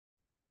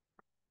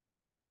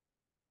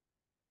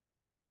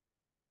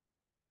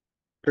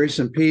Grace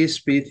and peace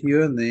be to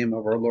you in the name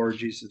of our Lord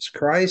Jesus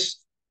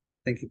Christ.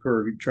 Thank you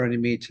for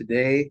joining me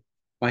today.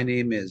 My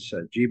name is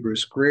G.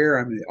 Bruce Greer.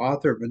 I'm the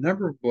author of a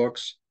number of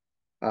books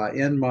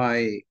in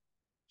my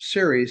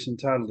series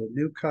entitled The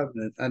New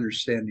Covenant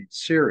Understanding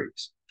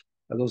Series.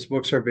 Those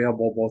books are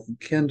available both in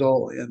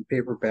Kindle and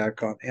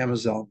paperback on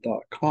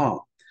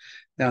Amazon.com.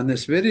 Now, in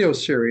this video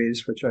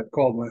series, which I've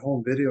called my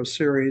home video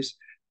series,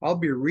 I'll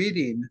be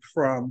reading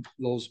from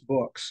those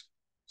books.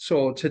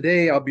 So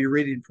today I'll be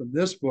reading from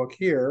this book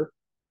here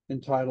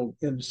entitled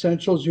In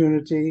Essentials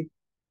Unity,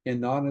 in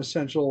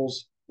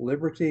Non-Essentials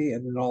Liberty,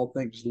 and in All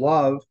Things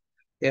Love,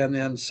 and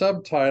then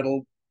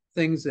subtitled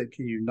Things That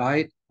Can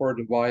Unite or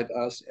Divide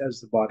Us as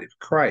the Body of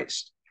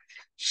Christ.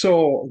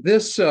 So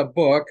this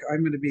book, I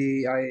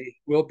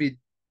will be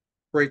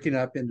breaking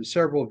up into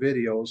several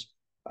videos.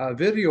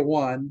 Video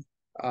one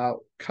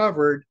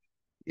covered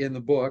in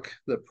the book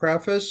the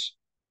preface,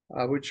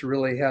 which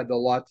really had a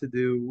lot to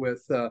do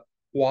with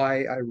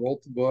why I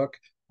wrote the book,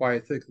 why I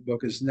think the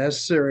book is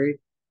necessary.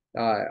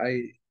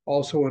 I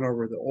also went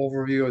over the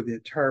overview of the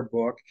entire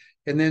book.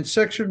 And then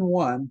section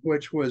one,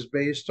 which was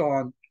based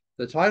on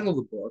the title of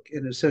the book,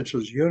 In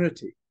Essentials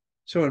Unity.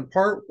 So in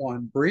part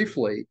one,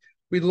 briefly,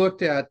 we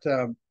looked at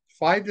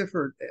 5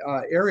 different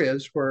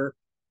areas where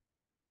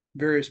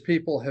various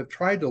people have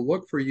tried to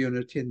look for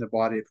unity in the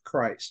body of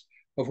Christ,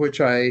 of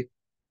which I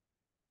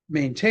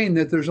maintain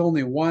that there's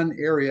only one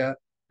area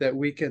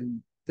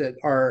that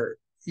our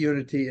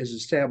unity is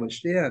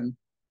established in,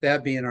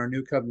 that being our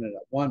new covenant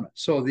at one.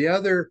 So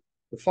the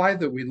 5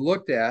 that we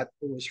looked at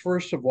was,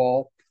 first of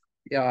all,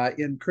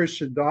 in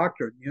Christian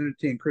doctrine,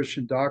 unity in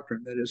Christian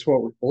doctrine, that is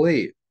what we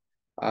believe.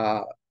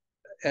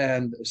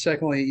 And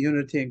secondly,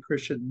 unity in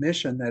Christian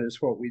mission, that is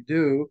what we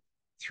do.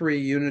 3,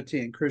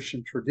 unity in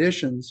Christian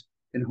traditions,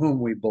 in whom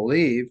we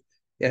believe.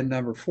 And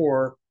number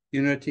 4,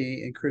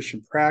 unity in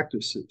Christian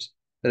practices,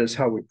 that is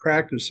how we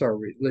practice our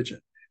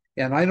religion.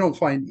 And I don't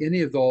find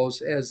any of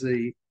those as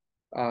the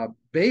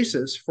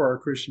basis for our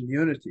Christian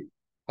unity.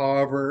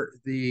 However,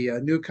 the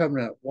New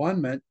Covenant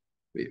One-ment,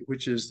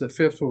 which is the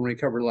 5th one we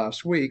covered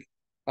last week,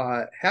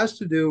 has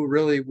to do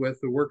really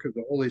with the work of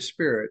the Holy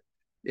Spirit.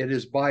 It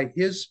is by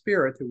His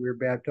Spirit that we are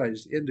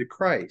baptized into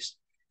Christ.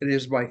 It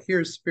is by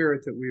His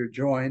Spirit that we are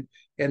joined,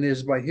 and it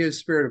is by His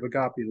Spirit of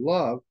agape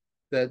love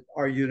that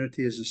our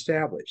unity is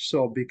established.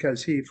 So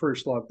because He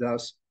first loved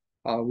us,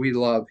 we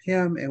love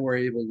Him, and we're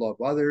able to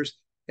love others.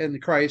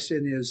 And Christ,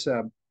 in His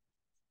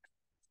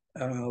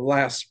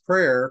last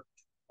prayer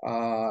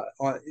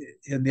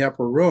in the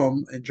upper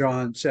room in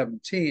John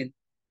 17,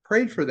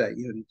 prayed for that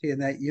unity,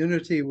 and that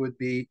unity would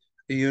be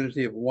the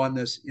unity of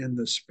oneness in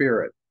the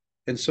Spirit.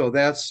 And so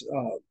that's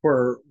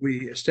where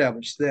we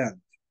established then.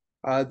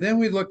 Then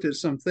we looked at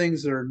some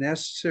things that are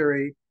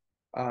necessary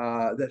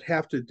that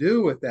have to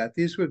do with that.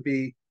 These would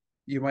be,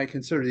 you might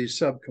consider these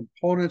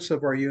subcomponents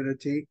of our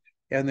unity,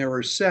 and there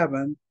were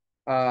 7,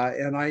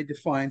 and I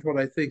defined what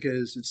I think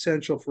is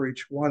essential for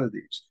each one of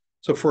these.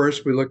 So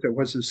first, we looked at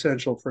what's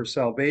essential for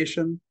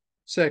salvation.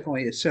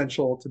 Secondly,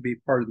 essential to be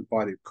part of the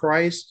body of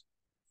Christ.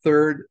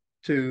 Third,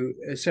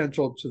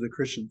 essential to the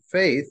Christian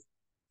faith.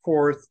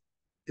 Fourth,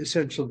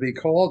 essential to be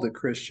called a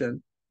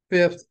Christian.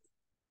 Fifth,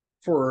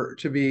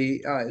 to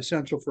be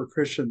essential for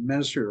Christian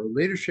ministry or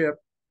leadership.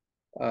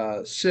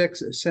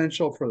 6,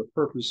 essential for the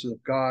purposes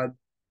of God,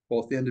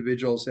 both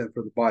individuals and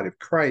for the body of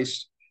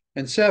Christ.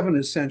 And 7,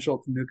 essential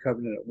to New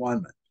Covenant at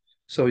One-ment.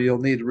 So you'll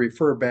need to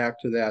refer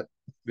back to that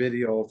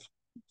video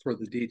for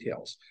the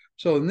details.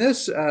 So in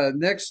this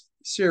next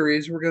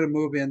series, we're going to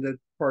move into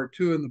part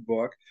 2 in the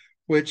book,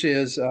 which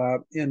is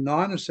in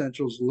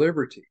non-essentials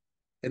liberty.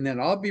 And then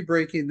I'll be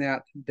breaking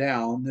that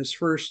down. This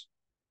first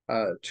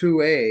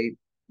 2A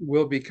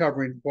will be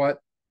covering what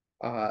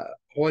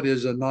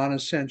is a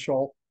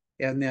non-essential,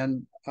 and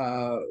then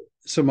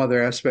some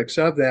other aspects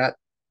of that.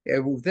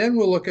 And then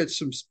we'll look at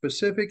some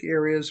specific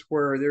areas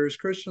where there is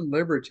Christian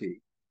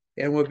liberty,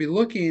 and we'll be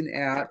looking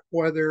at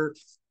whether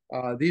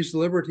these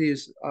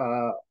liberties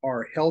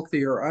are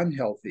healthy or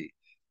unhealthy.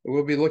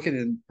 We'll be looking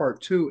in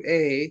part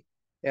 2A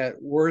at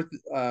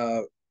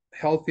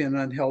healthy and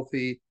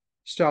unhealthy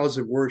styles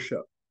of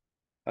worship.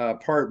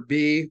 Part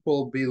B,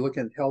 we'll be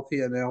looking at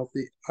healthy and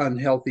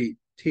unhealthy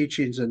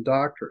teachings and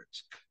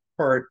doctrines.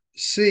 Part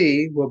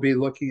C, we'll be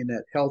looking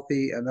at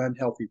healthy and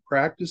unhealthy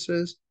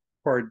practices.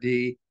 Part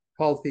D,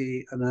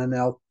 healthy and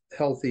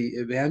unhealthy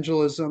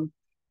evangelism.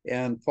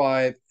 And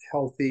 5,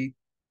 healthy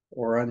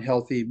or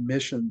unhealthy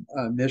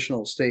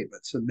missional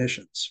statements and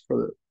missions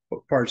for the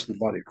parts of the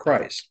body of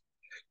Christ.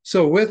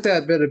 So with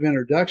that bit of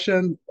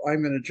introduction,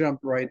 I'm going to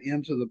jump right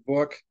into the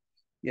book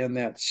in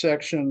that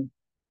section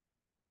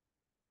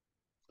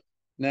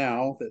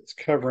now that's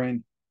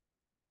covering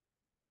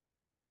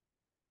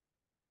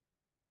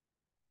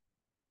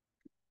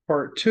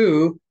part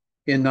 2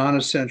 in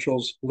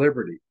non-essentials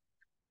liberty.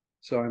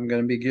 So I'm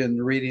going to begin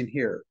reading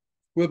here.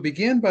 We'll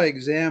begin by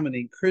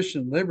examining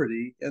Christian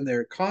liberty in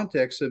their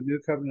context of New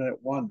Covenant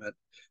at One-ment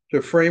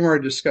to frame our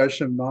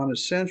discussion of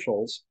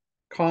non-essentials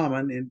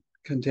common in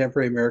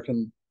contemporary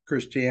American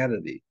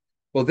Christianity.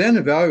 We'll then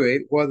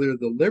evaluate whether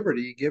the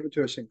liberty given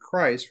to us in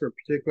Christ for a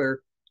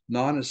particular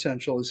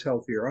non-essential is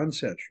healthy or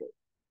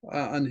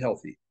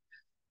unhealthy.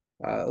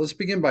 Let's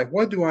begin by,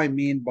 what do I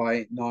mean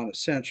by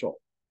non-essential?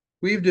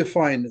 We've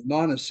defined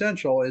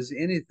non-essential as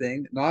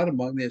anything not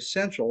among the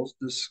essentials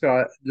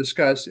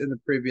discussed in the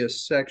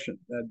previous section.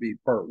 That'd be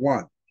part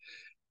one.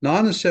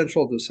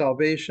 Non-essential to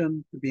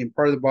salvation, to being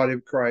part of the body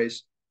of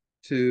Christ,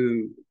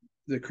 to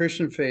the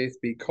Christian faith,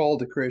 be called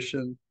to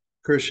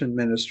Christian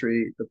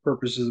ministry, the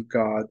purposes of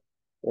God,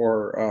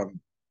 or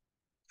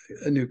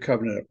a new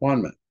covenant at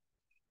one.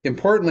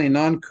 Importantly,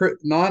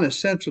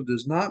 non-essential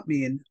does not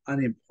mean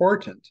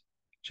unimportant,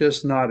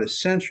 just not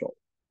essential.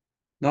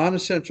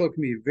 Non-essential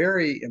can be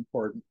very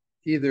important,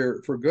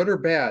 either for good or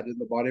bad in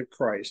the body of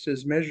Christ,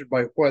 as measured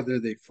by whether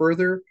they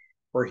further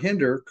or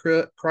hinder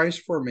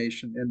Christ's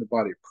formation in the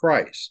body of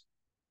Christ.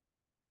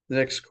 The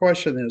next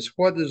question is,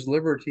 what does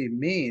liberty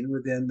mean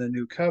within the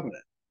new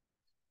covenant?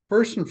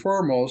 First and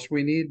foremost,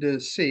 we need to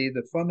see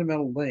the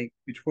fundamental link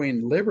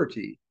between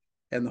liberty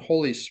and the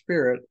Holy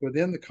Spirit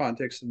within the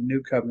context of the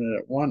new covenant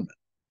at one.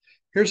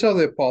 Here's how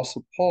the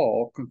Apostle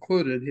Paul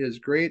concluded his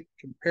great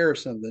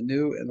comparison of the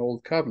new and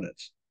old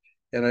covenants.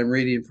 And I'm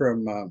reading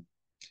from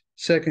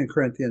 2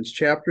 Corinthians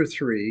chapter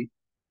 3,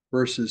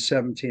 verses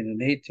 17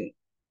 and 18.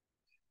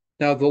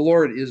 Now the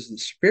Lord is the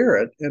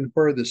Spirit, and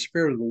where the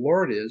Spirit of the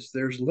Lord is,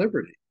 there's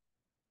liberty.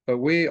 But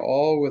we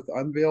all with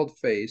unveiled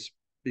face,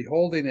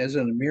 beholding as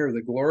in a mirror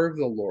the glory of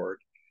the Lord,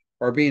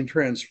 are being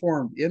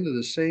transformed into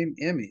the same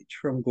image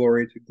from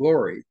glory to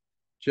glory,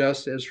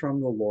 just as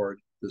from the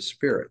Lord the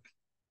Spirit.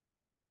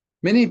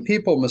 Many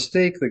people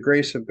mistake the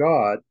grace of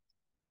God,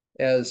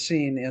 as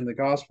seen in the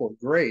gospel of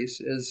grace,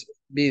 as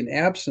being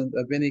absent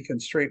of any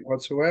constraint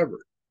whatsoever.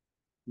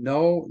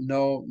 No,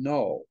 no,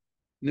 no.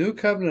 New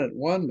covenant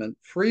one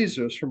frees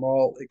us from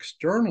all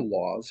external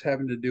laws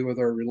having to do with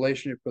our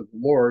relationship with the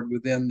Lord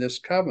within this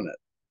covenant.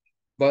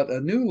 But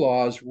a new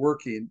law is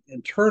working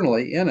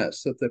internally in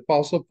us that the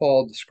Apostle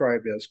Paul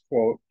described as,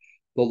 quote,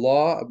 the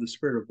law of the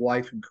Spirit of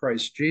life in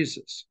Christ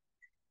Jesus,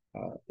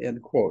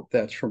 end quote.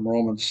 That's from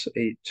Romans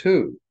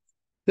 8:2.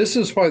 This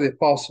is why the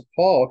Apostle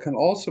Paul can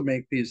also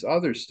make these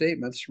other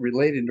statements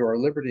relating to our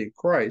liberty in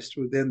Christ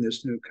within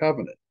this new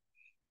covenant.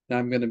 Now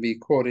I'm going to be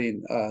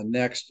quoting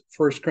next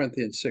 1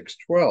 Corinthians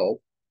 6:12.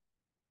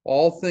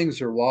 All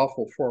things are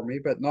lawful for me,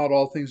 but not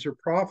all things are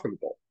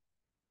profitable.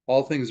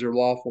 All things are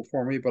lawful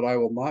for me, but I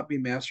will not be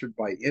mastered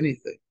by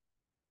anything.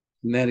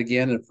 And then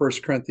again in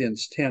 1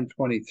 Corinthians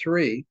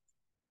 10:23,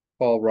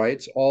 Paul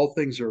writes, all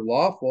things are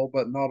lawful,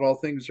 but not all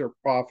things are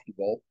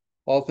profitable.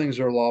 All things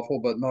are lawful,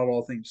 but not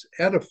all things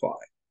edify.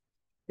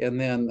 And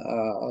then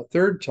a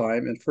third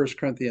time in 1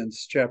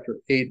 Corinthians chapter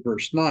 8,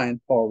 verse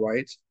 9, Paul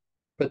writes,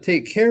 but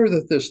take care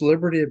that this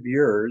liberty of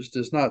yours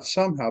does not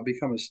somehow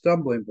become a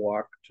stumbling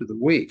block to the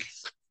weak.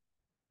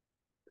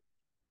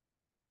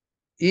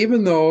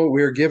 Even though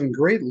we are given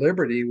great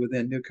liberty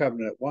within New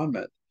Covenant one,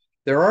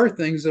 there are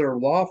things that are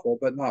lawful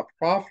but not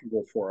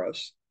profitable for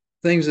us,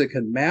 things that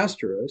can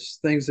master us,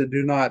 things that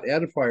do not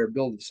edify or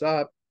build us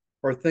up,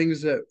 or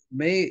things that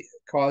may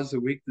cause the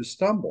weak to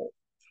stumble.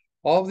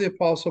 All of the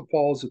Apostle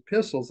Paul's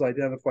epistles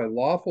identify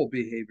lawful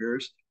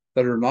behaviors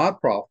that are not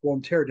profitable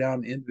and tear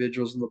down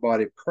individuals in the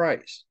body of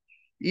Christ.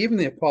 Even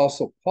the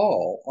Apostle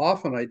Paul,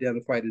 often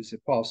identified as the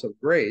Apostle of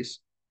Grace,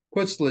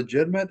 puts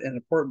legitimate and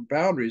important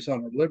boundaries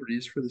on our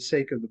liberties for the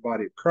sake of the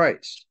body of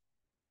Christ.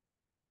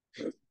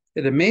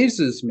 It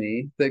amazes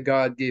me that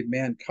God gave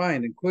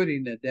mankind,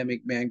 including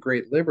Adamic man,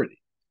 great liberty.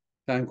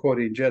 I'm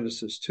quoting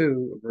Genesis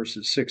 2,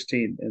 verses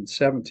 16 and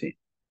 17.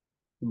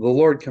 The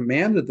Lord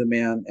commanded the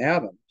man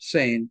Adam,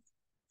 saying,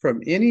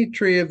 from any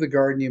tree of the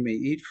garden you may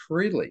eat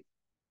freely,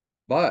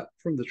 but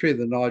from the tree of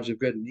the knowledge of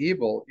good and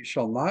evil you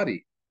shall not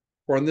eat,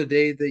 for in the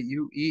day that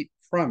you eat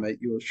from it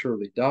you will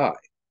surely die.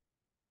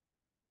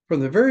 From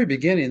the very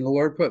beginning, the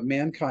Lord put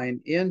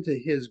mankind into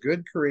his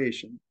good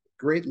creation,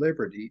 great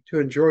liberty, to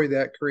enjoy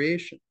that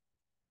creation.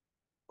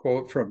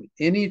 Quote, from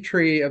any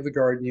tree of the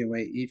garden you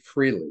may eat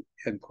freely,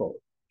 end quote.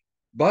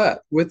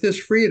 But with this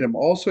freedom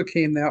also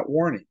came that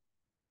warning,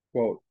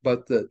 quote,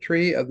 but the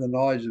tree of the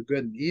knowledge of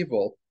good and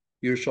evil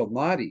you shall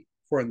not eat,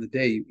 for in the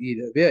day you eat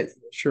of it,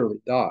 you will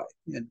surely die,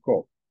 end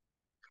quote.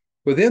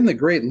 Within the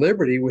great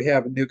liberty we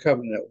have in New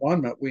Covenant at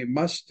one, we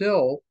must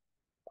still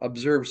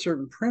observe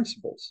certain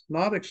principles,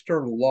 not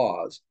external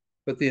laws,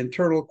 but the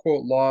internal,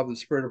 quote, law of the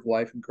Spirit of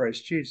life in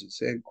Christ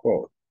Jesus, end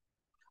quote.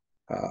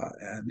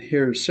 And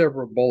here's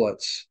several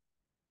bullets.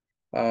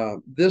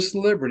 This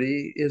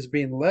liberty is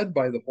being led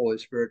by the Holy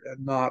Spirit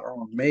and not our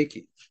own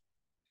making.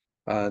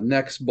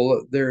 Next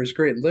bullet, there is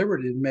great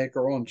liberty to make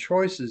our own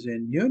choices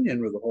in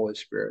union with the Holy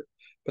Spirit,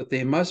 but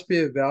they must be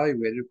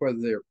evaluated whether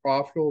they are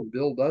profitable,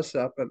 build us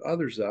up and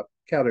others up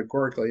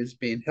categorically as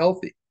being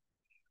healthy.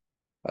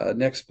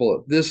 Next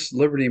bullet, this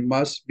liberty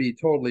must be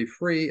totally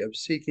free of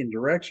seeking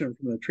direction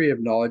from the tree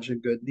of knowledge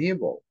of good and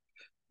evil.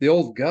 The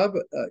old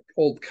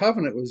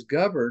covenant was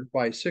governed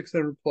by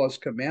 600 plus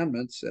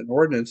commandments and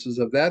ordinances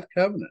of that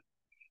covenant.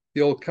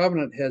 The old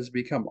covenant has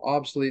become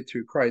obsolete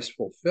through Christ's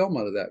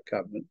fulfillment of that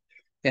covenant.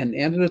 and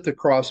ended at the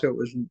cross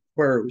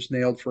where it was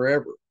nailed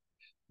forever.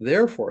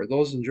 Therefore,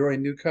 those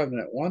enjoying New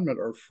Covenant one-ment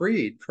are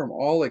freed from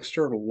all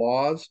external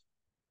laws,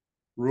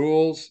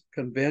 rules,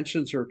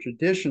 conventions, or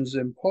traditions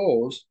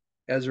imposed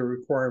as a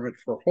requirement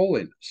for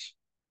holiness.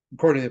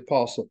 According to the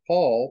Apostle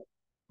Paul,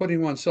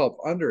 putting oneself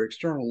under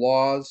external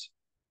laws,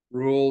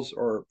 rules,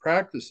 or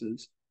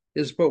practices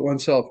is put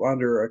oneself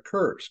under a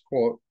curse.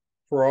 Quote,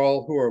 for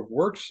all who are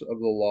works of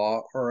the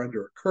law are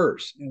under a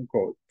curse, end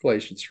quote,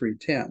 Galatians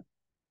 3:10.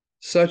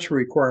 Such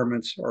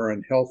requirements are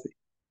unhealthy.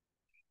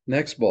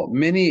 Next bullet.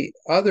 Many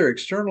other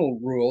external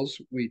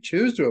rules we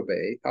choose to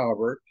obey,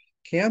 however,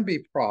 can be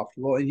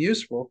profitable and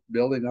useful for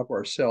building up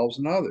ourselves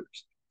and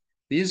others.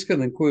 These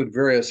can include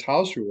various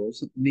house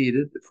rules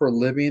needed for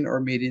living or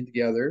meeting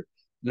together,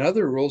 and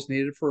other rules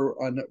needed for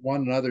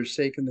one another's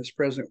sake in this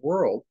present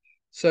world,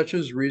 such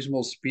as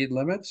reasonable speed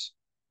limits.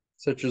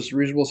 I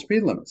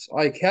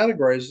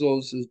categorize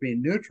those as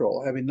being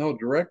neutral, having no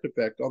direct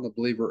effect on the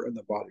believer in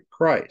the body of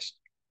Christ.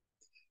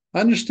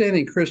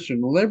 Understanding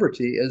Christian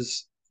liberty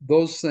is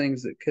those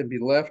things that can be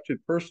left to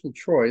personal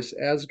choice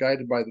as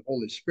guided by the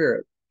Holy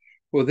Spirit,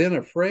 within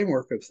a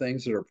framework of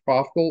things that are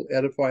profitable,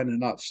 edifying, and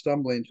not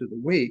stumbling to the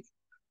weak.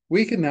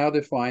 We can now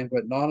define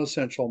what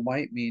non-essential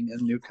might mean in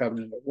the New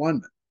Covenant at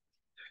one.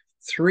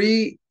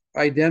 3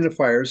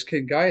 identifiers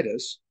can guide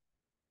us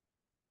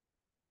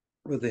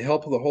with the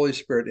help of the Holy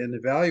Spirit in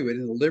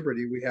evaluating the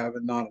liberty we have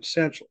in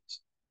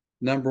non-essentials.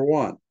 Number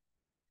 1,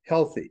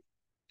 healthy.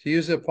 To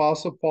use the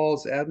Apostle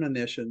Paul's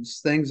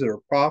admonitions, things that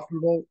are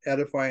profitable,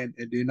 edifying,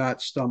 and do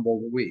not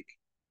stumble the weak.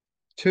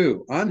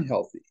 2,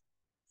 unhealthy.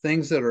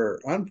 Things that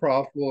are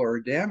unprofitable or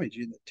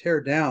damaging, that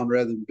tear down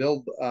rather than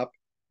build up,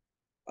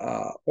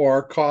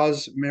 or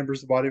cause members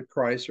of the body of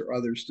Christ or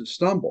others to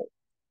stumble.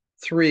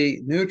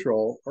 3,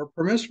 neutral or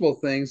permissible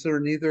things that are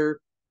neither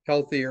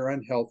healthy or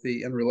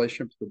unhealthy in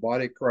relation to the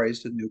body of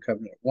Christ and New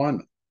Covenant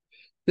one.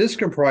 This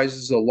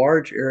comprises a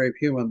large area of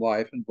human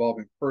life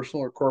involving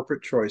personal or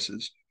corporate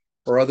choices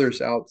or other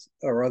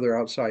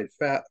outside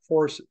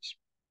forces.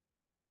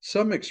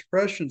 Some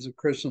expressions of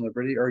Christian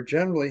liberty are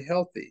generally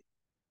healthy.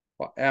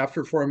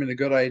 After forming a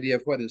good idea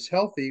of what is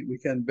healthy, we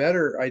can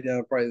better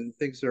identify the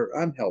things that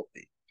are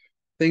unhealthy.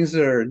 Things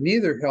that are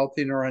neither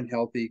healthy nor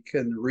unhealthy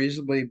can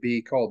reasonably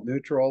be called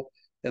neutral,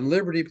 and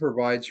liberty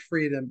provides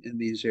freedom in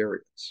these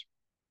areas.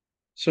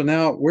 So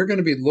now we're going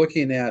to be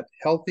looking at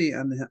healthy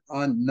and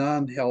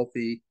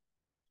non-healthy,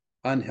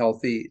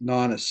 unhealthy,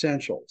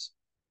 non-essentials.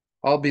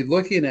 I'll be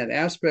looking at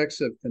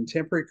aspects of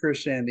contemporary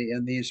Christianity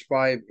in these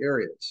 5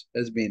 areas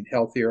as being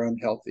healthy or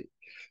unhealthy.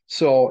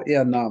 So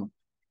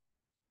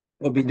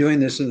we'll be doing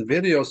this in the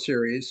video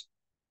series.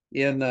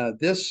 In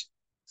this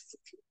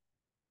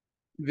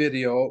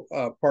video,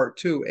 part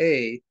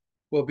 2A,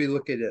 we'll be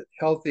looking at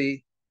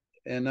healthy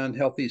and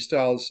unhealthy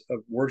styles of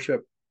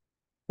worship,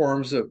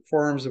 forms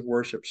of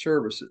worship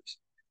services.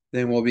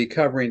 Then we'll be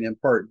covering in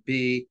part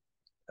B,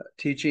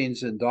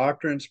 teachings and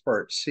doctrines,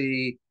 part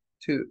C,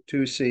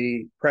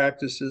 2C,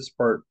 practices,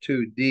 part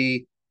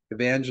 2D,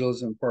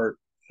 evangelism, part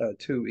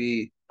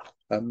 2E,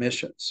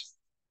 missions.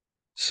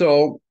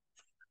 So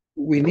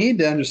we need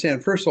to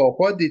understand, first of all,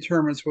 what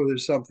determines whether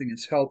something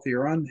is healthy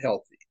or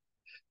unhealthy.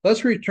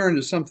 Let's return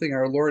to something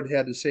our Lord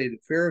had to say to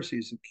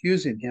Pharisees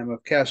accusing him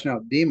of casting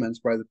out demons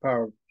by the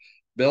power of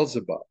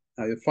Beelzebub.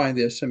 Now you'll find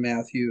this in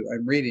Matthew.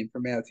 I'm reading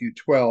from Matthew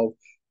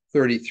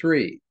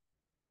 12:33.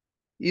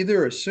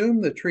 Either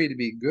assume the tree to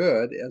be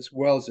good as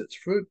well as its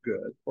fruit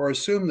good, or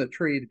assume the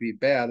tree to be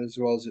bad as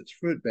well as its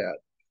fruit bad,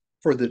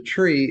 for the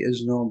tree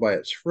is known by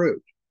its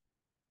fruit.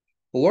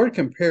 The Lord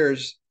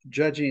compares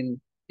judging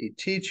a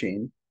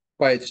teaching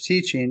by its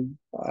teaching,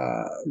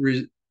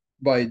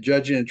 by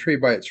judging a tree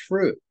by its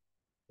fruit.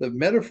 The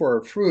metaphor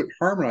of fruit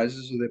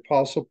harmonizes with the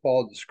Apostle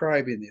Paul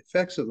describing the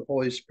effects of the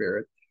Holy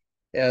Spirit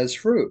as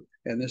fruit,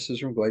 and this is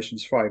from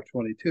Galatians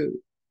 5:22.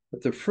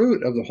 But the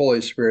fruit of the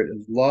Holy Spirit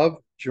is love,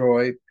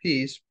 joy,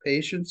 peace,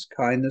 patience,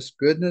 kindness,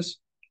 goodness,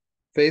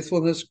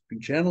 faithfulness,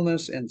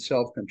 gentleness, and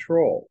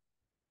self-control.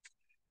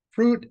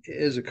 Fruit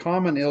is a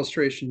common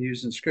illustration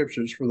used in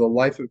scriptures for the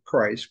life of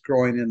Christ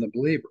growing in the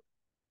believer.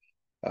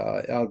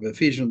 Out of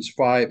Ephesians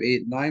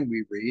 5:8-9,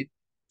 we read,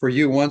 for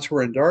you once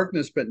were in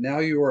darkness, but now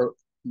you are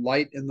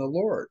light in the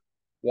Lord.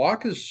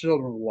 Walk as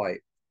children of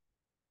light,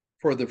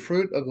 for the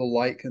fruit of the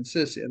light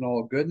consists in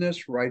all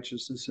goodness,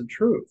 righteousness, and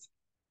truth.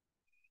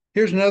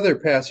 Here's another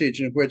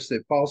passage in which the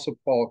Apostle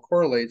Paul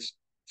correlates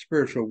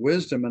spiritual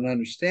wisdom and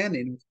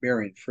understanding with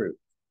bearing fruit.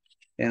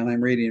 And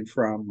I'm reading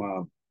from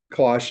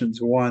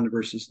Colossians 1,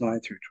 verses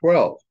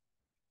 9-12.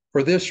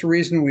 For this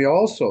reason, we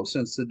also,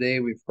 since the day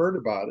we've heard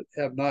about it,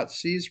 have not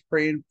ceased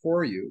praying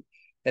for you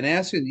and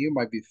asking that you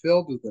might be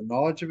filled with the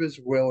knowledge of his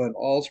will and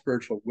all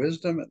spiritual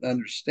wisdom and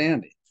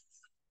understanding,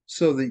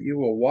 so that you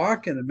will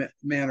walk in a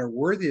manner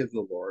worthy of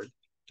the Lord,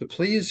 to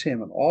please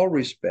him in all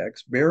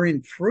respects,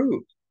 bearing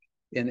fruit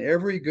in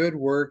every good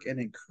work and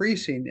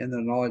increasing in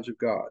the knowledge of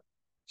God,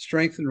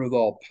 strengthened with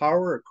all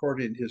power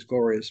according to his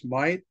glorious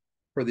might,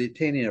 for the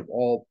attaining of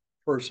all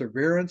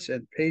perseverance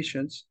and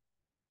patience,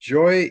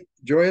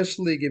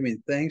 joyously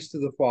giving thanks to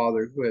the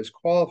Father who has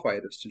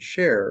qualified us to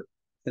share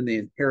in the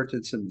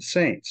inheritance in the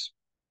saints.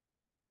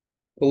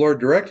 The Lord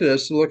directed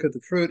us to look at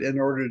the fruit in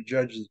order to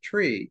judge the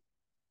tree.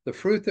 The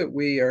fruit that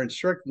we are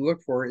instructed to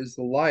look for is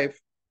the life,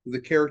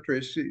 the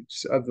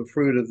characteristics of the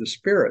fruit of the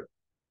Spirit.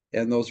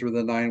 And those were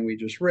the 9 we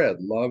just read: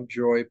 love,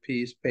 joy,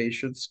 peace,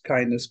 patience,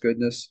 kindness,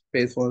 goodness,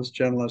 faithfulness,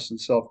 gentleness,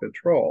 and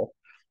self-control.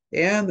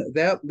 And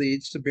that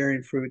leads to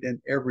bearing fruit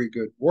in every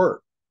good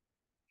work.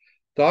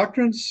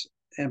 Doctrines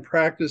and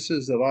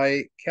practices that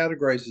I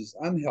categorize as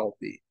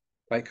unhealthy,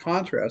 by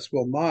contrast,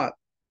 will not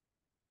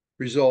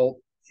result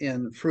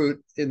in the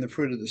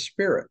fruit of the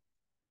Spirit.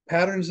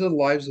 Patterns in the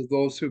lives of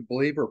those who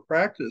believe or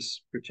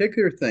practice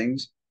particular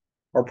things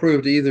are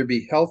proved to either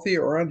be healthy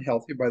or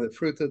unhealthy by the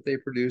fruit that they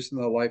produce in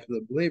the life of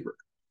the believer.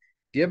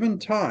 Given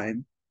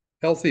time,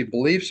 healthy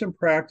beliefs and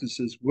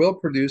practices will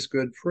produce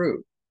good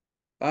fruit.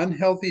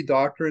 Unhealthy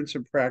doctrines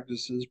and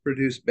practices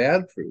produce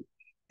bad fruit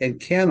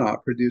and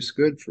cannot produce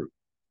good fruit.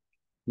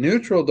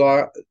 Neutral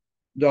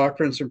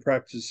doctrines and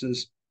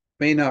practices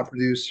may not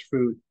produce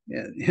fruit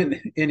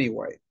in any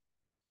way.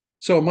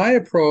 So my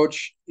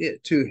approach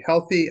to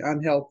healthy,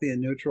 unhealthy,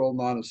 and neutral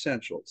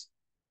non-essentials.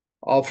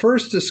 I'll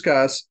first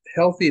discuss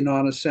healthy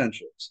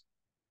non-essentials,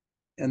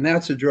 and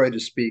that's a joy to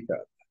speak of.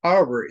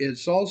 However,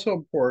 it's also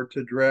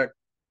important to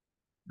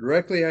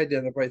directly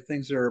identify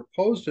things that are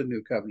opposed to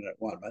New Covenant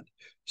alignment,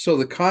 so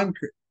the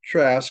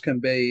contrast can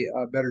be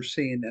better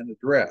seen and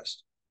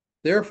addressed.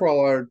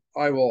 Therefore,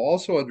 I will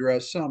also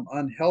address some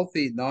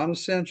unhealthy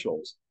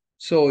non-essentials,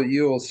 so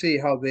you will see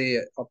how they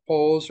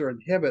oppose or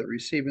inhibit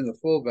receiving the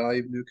full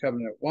value of New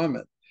Covenant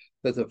alignment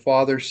that the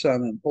Father,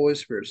 Son, and Holy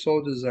Spirit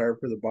so desire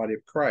for the body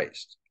of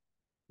Christ.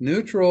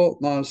 Neutral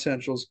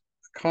non-essentials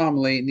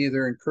commonly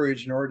neither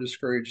encourage nor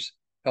discourage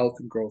health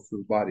and growth of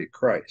the body of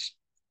Christ.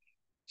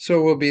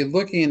 So we'll be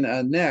looking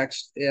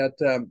next at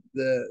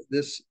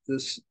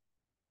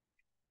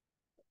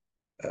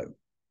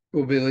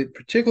we'll be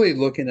particularly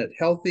looking at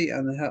healthy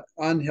and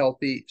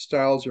unhealthy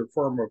styles or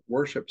form of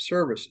worship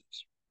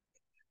services.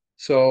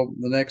 So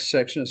the next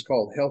section is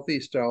called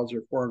Healthy Styles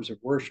or Forms of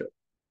Worship.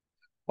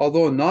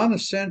 Although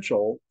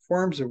non-essential,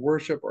 forms of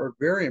worship are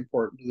very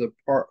important to the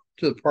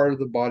part of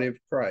the body of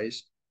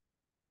Christ,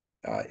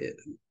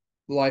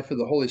 life of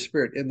the Holy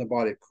Spirit in the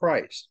body of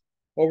Christ.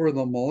 Over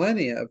the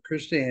millennia of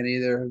Christianity,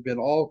 there have been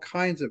all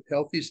kinds of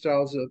healthy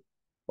styles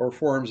or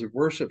forms of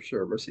worship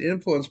service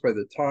influenced by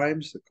the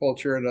times, the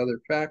culture, and other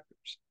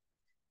factors.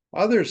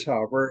 Others,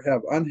 however,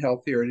 have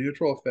unhealthy or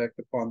neutral effect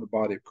upon the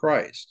body of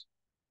Christ.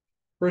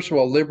 First of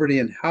all, liberty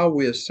in how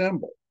we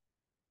assemble.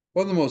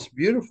 One of the most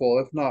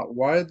beautiful, if not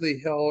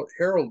widely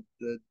heralded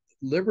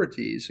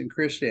liberties in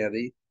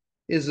Christianity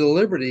is the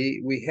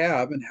liberty we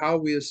have in how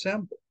we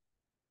assemble.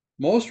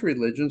 Most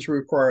religions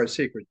require a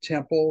sacred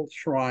temple,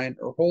 shrine,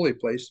 or holy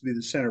place to be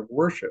the center of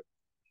worship.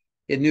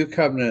 In New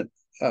Covenant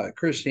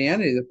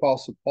Christianity, the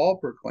Apostle Paul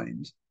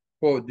proclaims,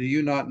 quote, "Do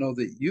you not know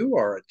that you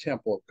are a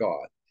temple of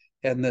God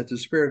and that the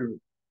Spirit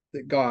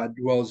of God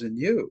dwells in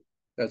you?"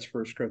 That's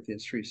 1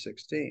 Corinthians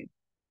 3:16.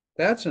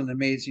 That's an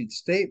amazing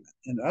statement.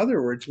 In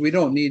other words, we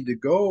don't need to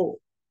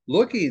go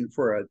looking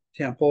for a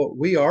temple.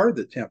 We are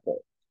the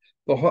temple.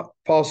 The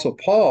Apostle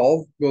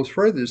Paul goes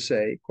further to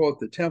say, quote,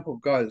 "The temple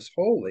of God is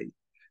holy,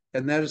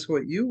 and that is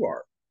what you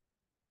are."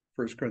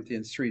 1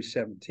 Corinthians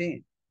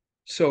 3:17.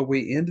 So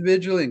we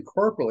individually and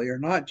corporately are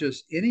not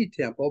just any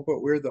temple,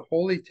 but we're the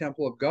holy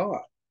temple of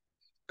God.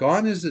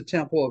 Gone is the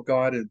temple of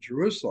God in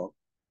Jerusalem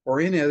or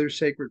any other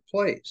sacred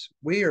place.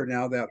 We are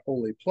now that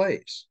holy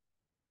place.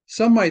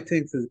 Some might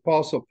think that the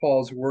Apostle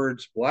Paul's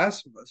words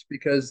blasphemous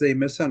because they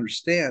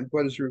misunderstand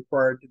what is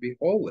required to be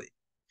holy.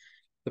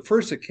 The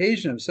first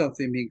occasion of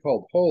something being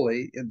called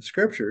holy in the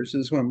scriptures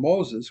is when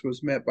Moses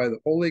was met by the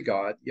holy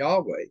God,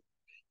 Yahweh,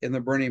 in the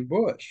burning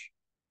bush.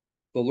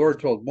 The Lord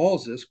told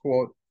Moses,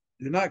 quote,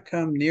 "Do not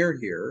come near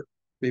here.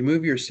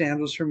 Remove your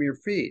sandals from your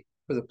feet,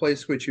 for the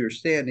place which you are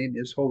standing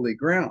is holy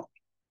ground."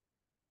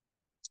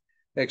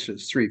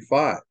 Exodus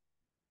 3:5.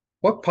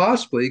 What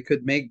possibly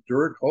could make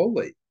dirt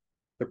holy?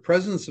 The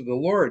presence of the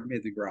Lord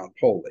made the ground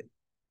holy.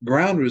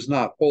 Ground was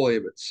not holy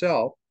of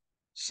itself.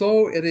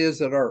 So it is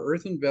that our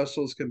earthen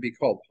vessels can be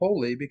called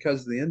holy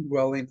because of the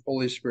indwelling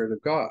Holy Spirit of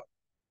God.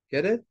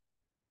 Get it?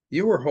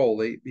 You are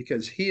holy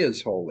because He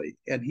is holy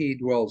and He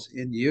dwells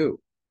in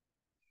you.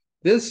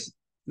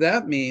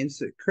 That means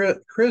that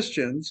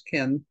Christians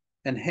can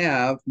and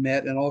have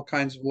met in all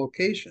kinds of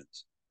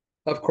locations.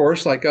 Of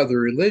course, like other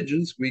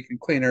religions, we can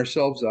clean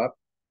ourselves up,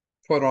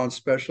 put on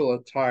special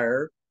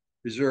attire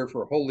reserved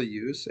for holy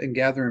use, and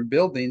gather in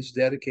buildings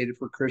dedicated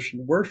for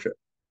Christian worship.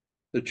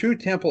 The true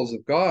temples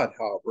of God,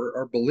 however,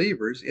 are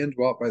believers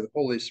indwelt by the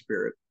Holy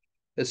Spirit,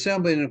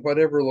 assembling in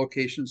whatever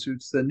location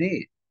suits the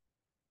need.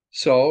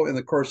 So, in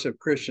the course of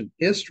Christian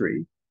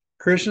history,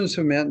 Christians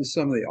have met in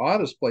some of the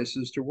oddest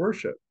places to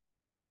worship.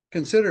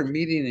 Consider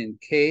meeting in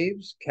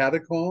caves,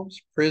 catacombs,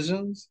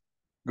 prisons,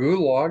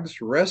 gulags,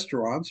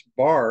 restaurants,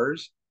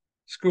 bars,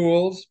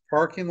 schools,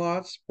 parking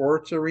lots,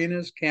 sports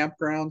arenas,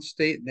 campgrounds,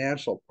 state and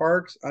national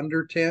parks,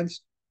 under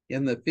tents,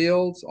 in the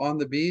fields, on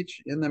the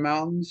beach, in the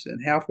mountains, in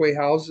halfway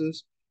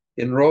houses,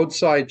 in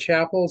roadside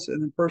chapels,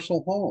 and in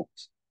personal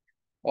homes.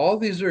 All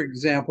these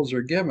examples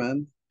are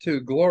given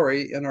to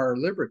glory in our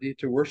liberty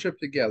to worship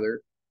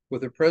together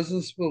with the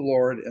presence of the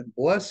Lord and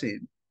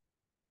blessing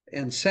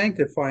and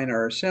sanctifying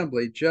our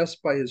assembly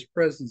just by his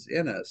presence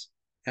in us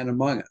and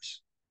among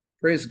us.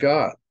 Praise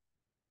God.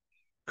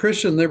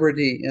 Christian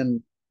liberty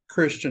in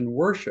Christian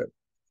worship.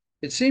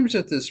 It seems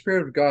that the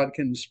Spirit of God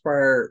can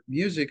inspire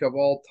music of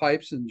all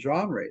types and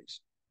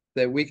genres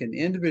that we can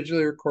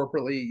individually or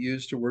corporately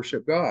use to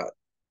worship God.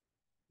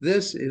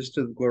 This is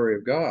to the glory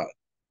of God.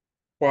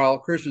 While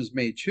Christians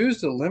may choose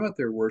to limit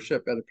their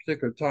worship at a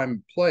particular time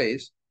and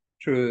place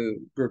to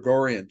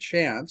Gregorian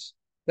chants,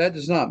 that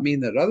does not mean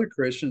that other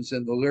Christians,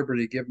 in the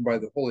liberty given by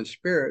the Holy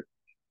Spirit,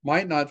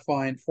 might not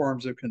find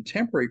forms of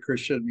contemporary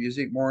Christian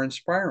music more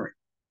inspiring.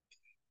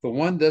 The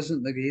one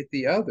doesn't negate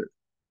the other.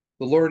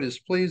 The Lord is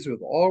pleased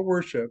with all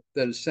worship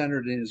that is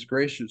centered in his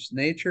gracious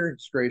nature,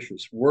 his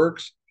gracious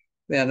works,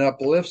 and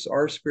uplifts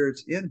our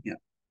spirits in him.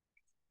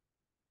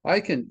 I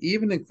can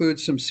even include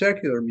some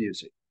secular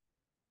music.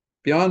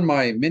 Beyond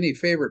my many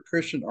favorite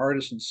Christian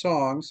artists and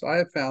songs, I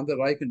have found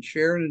that I can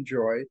share and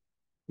enjoy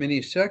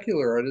many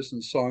secular artists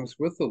and songs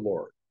with the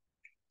Lord.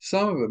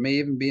 Some of it may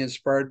even be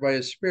inspired by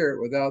his Spirit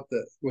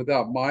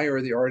without my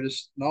or the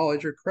artist's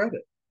knowledge or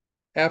credit.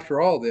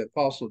 After all, the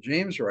Apostle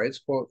James writes,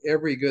 quote,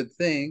 "Every good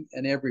thing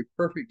and every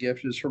perfect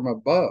gift is from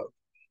above,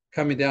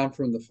 coming down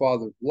from the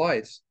Father of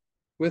lights,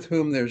 with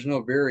whom there's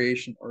no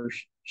variation or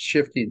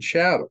shifting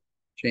shadow."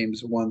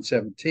 James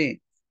 1:17.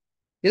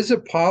 Is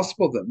it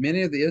possible that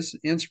many of the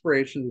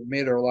inspirations have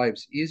made our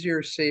lives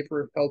easier,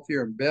 safer,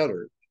 healthier, and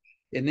better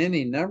in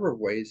any number of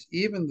ways,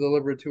 even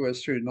delivered to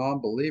us through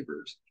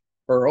non-believers,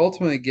 are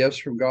ultimately gifts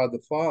from God the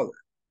Father?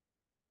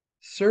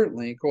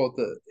 Certainly, quote,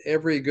 "the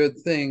every good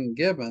thing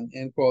given,"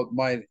 end quote,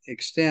 might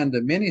extend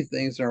to many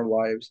things in our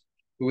lives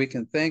that we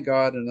can thank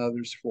God and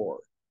others for.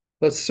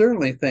 Let's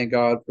certainly thank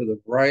God for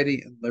the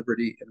variety and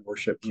liberty in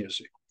worship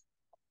music.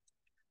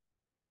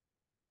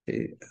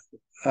 Okay.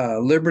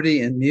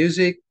 Liberty in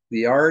music,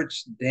 the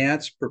arts,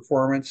 dance,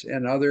 performance,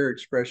 and other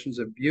expressions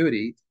of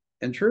beauty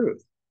and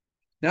truth.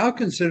 Now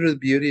consider the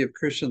beauty of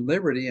Christian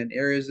liberty in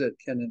areas that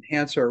can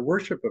enhance our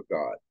worship of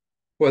God,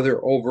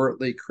 whether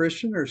overtly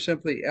Christian or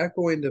simply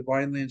echoing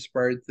divinely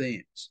inspired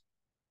themes.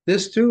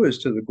 This too is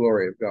to the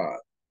glory of God.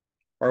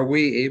 Are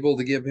we able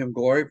to give him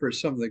glory for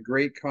some of the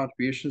great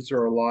contributions to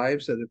our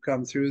lives that have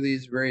come through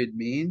these varied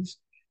means,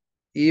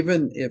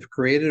 even if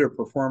created or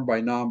performed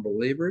by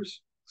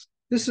non-believers?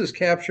 This is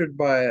captured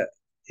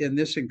in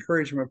this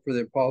encouragement for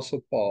the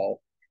Apostle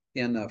Paul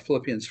in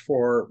Philippians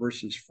 4,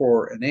 verses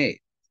 4 and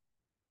 8.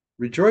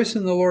 Rejoice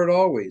in the Lord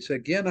always.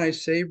 Again, I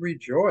say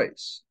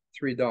rejoice.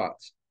 3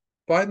 dots.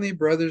 Finally,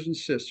 brothers and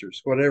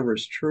sisters, whatever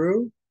is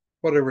true,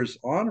 whatever is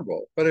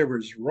honorable, whatever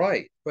is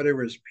right,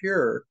 whatever is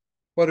pure,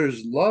 whatever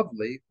is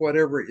lovely,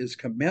 whatever is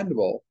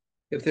commendable,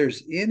 if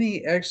there's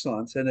any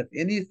excellence and if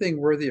anything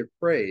worthy of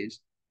praise,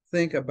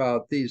 think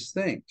about these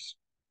things.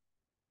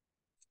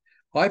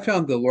 I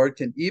found the Lord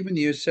can even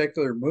use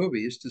secular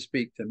movies to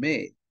speak to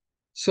me.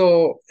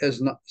 So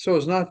as not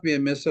to be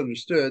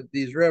misunderstood,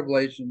 these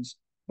revelations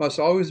must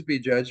always be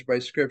judged by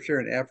Scripture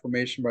and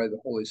affirmation by the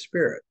Holy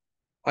Spirit.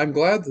 I'm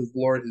glad that the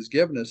Lord has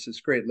given us this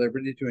great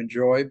liberty to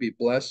enjoy, be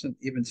blessed, and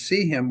even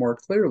see him more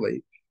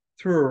clearly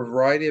through a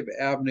variety of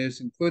avenues,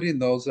 including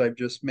those I've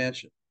just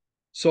mentioned.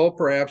 So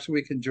perhaps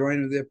we can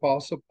join with the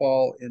Apostle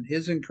Paul in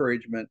his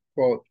encouragement,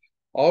 quote,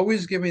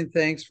 "always giving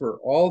thanks for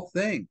all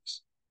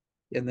things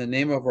in the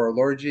name of our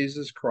Lord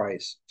Jesus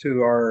Christ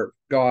to our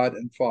God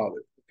and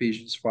Father,"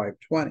 Ephesians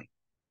 5:20.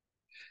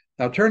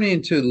 Now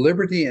turning to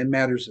liberty in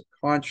matters of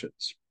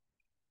conscience.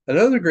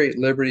 Another great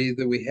liberty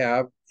that we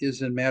have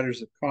is in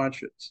matters of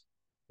conscience.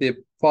 The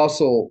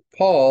Apostle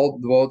Paul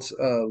devotes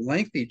a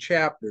lengthy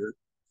chapter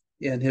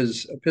in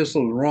his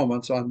epistle to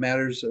Romans on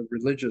matters of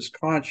religious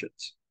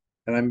conscience.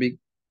 And I'm going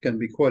to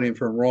be quoting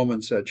from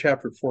Romans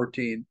chapter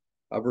 14,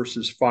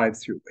 verses 5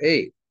 through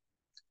 8.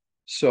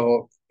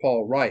 So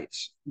Paul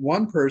writes,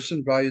 "One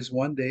person values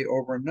one day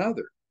over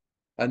another.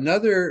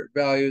 Another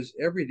values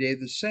every day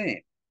the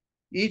same.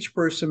 Each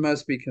person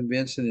must be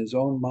convinced in his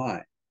own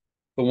mind.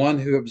 The one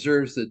who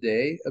observes the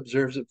day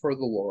observes it for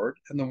the Lord,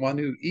 and the one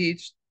who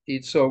eats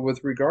so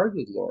with regard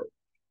to the Lord,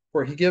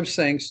 for he gives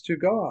thanks to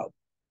God.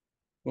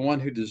 The one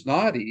who does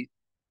not eat,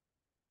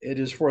 it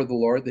is for the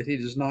Lord that he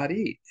does not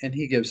eat, and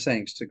he gives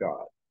thanks to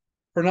God.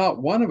 For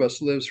not one of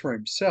us lives for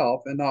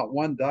himself, and not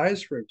one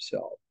dies for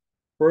himself.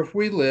 For if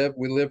we live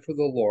for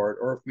the Lord,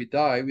 or if we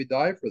die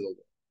for the Lord.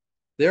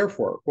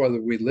 Therefore, whether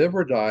we live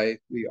or die,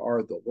 we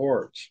are the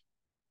Lord's."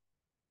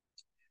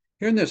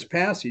 Here in this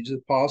passage, the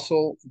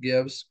apostle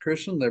gives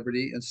Christian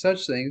liberty in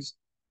such things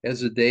as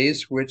the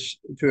days which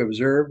to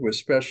observe with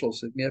special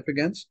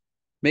significance,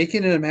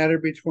 making it a matter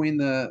between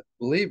the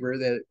believer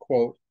that,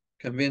 quote,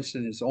 "convinced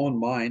in his own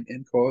mind,"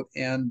 end quote,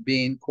 and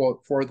being,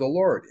 quote, "for the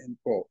Lord," end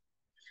quote.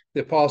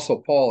 The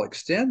Apostle Paul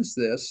extends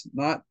this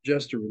not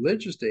just to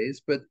religious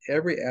days, but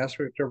every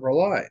aspect of our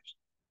lives.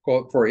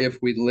 Quote, "For if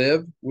we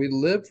live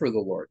for the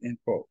Lord," end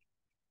quote.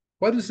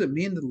 What does it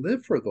mean to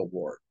live for the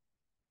Lord?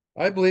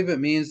 I believe it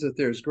means that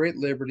there's great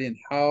liberty in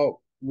how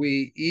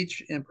we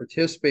each, in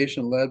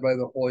participation led by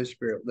the Holy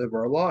Spirit, live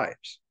our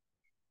lives.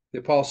 The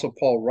Apostle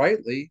Paul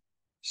rightly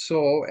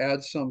so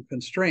adds some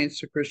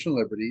constraints to Christian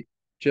liberty,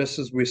 just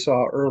as we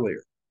saw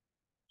earlier.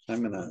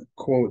 I'm going to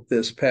quote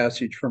this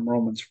passage from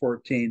Romans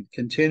 14,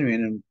 continuing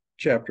in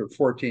chapter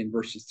 14,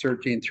 verses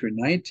 13 through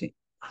 19.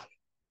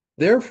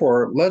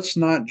 Therefore, let's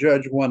not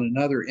judge one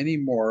another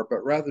anymore,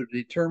 but rather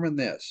determine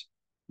this,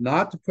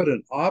 not to put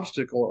an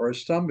obstacle or a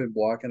stumbling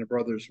block in a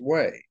brother's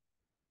way.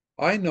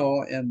 I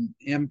know and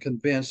am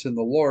convinced in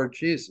the Lord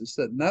Jesus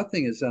that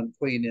nothing is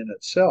unclean in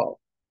itself,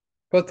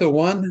 but the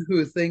one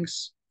who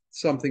thinks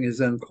something is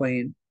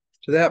unclean,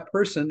 to that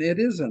person it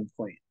is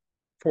unclean.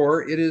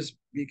 For it is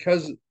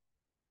because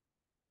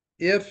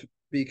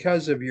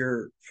of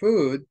your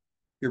food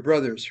your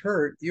brother is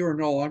hurt, you are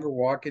no longer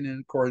walking in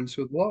accordance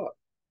with love.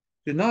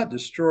 Do not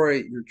destroy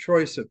your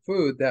choice of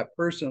food, that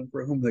person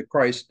for whom the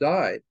Christ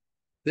died.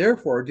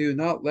 Therefore, do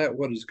not let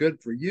what is good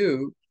for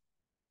you,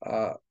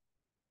 a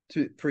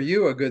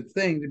good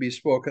thing, to be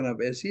spoken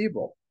of as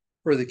evil.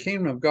 For the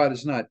kingdom of God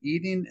is not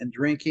eating and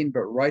drinking,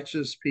 but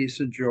righteousness, peace,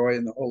 and joy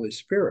in the Holy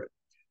Spirit.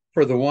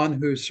 For the one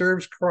who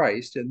serves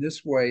Christ in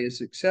this way is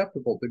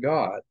acceptable to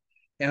God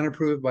and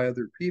approved by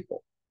other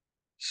people.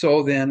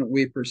 So then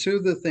we pursue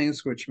the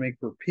things which make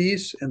for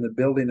peace and the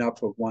building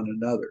up of one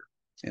another.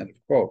 End of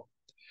quote.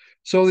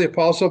 So the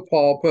Apostle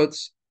Paul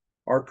puts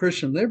our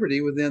Christian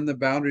liberty within the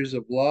boundaries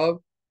of love,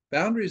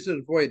 boundaries that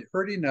avoid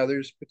hurting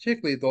others,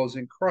 particularly those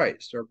in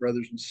Christ, our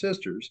brothers and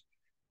sisters,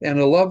 and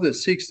a love that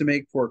seeks to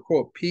make for,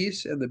 quote,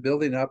 peace and the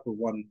building up of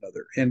one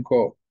another, end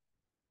quote.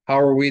 How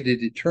are we to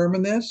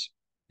determine this?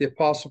 The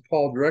Apostle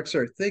Paul directs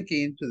our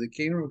thinking to the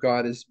kingdom of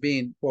God as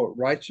being, quote,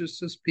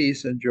 righteousness,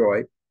 peace, and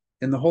joy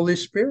in the Holy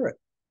Spirit,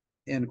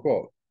 end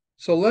quote.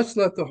 So let's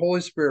let the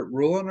Holy Spirit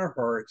rule in our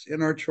hearts,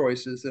 in our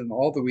choices, and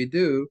all that we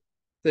do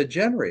that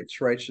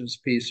generates righteousness,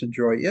 peace, and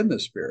joy in the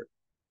Spirit.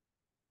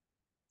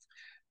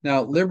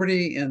 Now,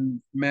 liberty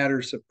in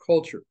matters of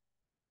culture.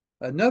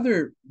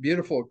 Another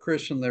beautiful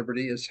Christian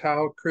liberty is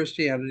how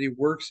Christianity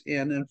works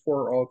in and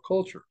for all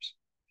cultures.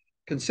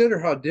 Consider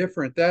how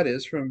different that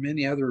is from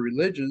many other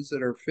religions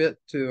that are fit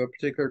to a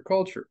particular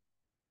culture.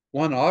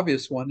 One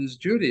obvious one is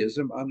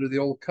Judaism under the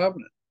Old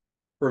Covenant.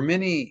 For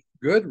many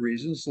good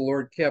reasons, the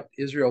Lord kept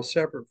Israel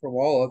separate from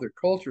all other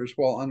cultures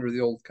while under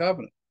the Old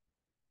Covenant.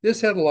 This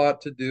had a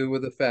lot to do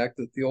with the fact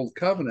that the Old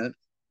Covenant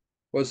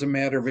was a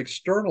matter of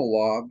external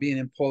law being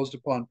imposed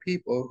upon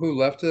people who,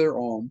 left to their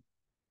own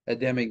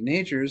Adamic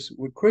natures,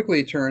 would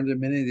quickly turn to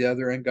many of the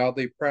other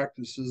ungodly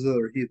practices of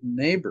their heathen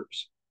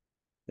neighbors.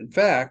 In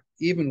fact,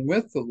 even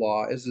with the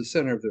law as the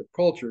center of their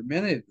culture,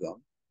 many of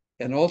them,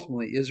 and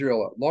ultimately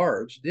Israel at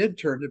large, did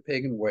turn to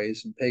pagan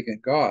ways and pagan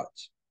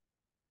gods.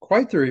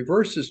 Quite the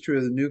reverse is true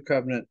of the New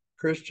Covenant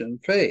Christian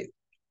faith.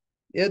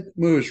 It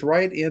moves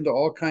right into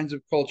all kinds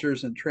of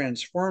cultures and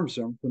transforms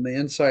them from the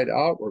inside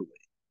outwardly.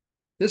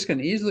 This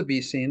can easily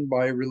be seen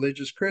by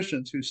religious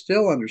Christians who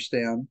still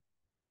understand.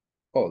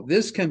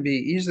 This can be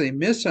easily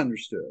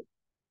misunderstood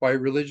by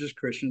religious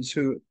Christians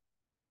who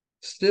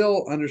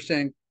still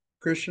understand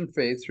Christian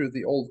faith through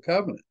the Old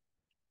Covenant.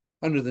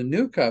 Under the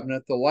New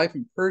Covenant, the life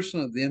and person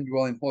of the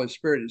indwelling Holy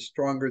Spirit is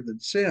stronger than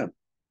sin.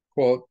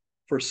 Quote,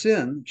 for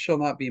sin shall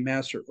not be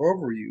master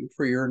over you,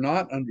 for you're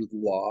not under the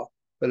law,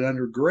 but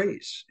under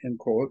grace, end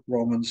quote,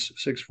 Romans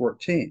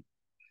 6:14.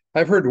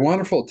 I've heard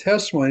wonderful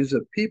testimonies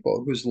of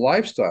people whose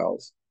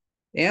lifestyles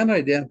and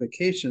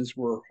identifications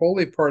were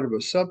wholly part of a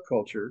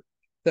subculture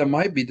that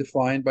might be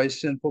defined by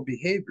sinful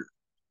behavior.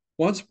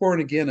 Once born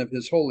again of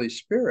his Holy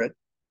Spirit,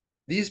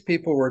 these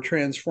people were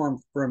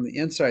transformed from the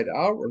inside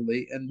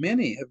outwardly, and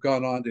many have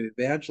gone on to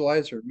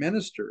evangelize or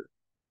minister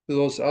to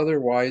those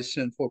otherwise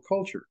sinful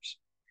cultures.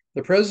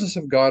 The presence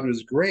of God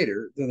was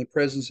greater than the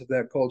presence of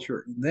that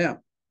culture in them.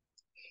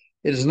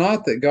 It is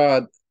not that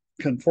God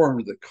conformed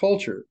to the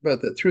culture,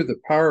 but that through the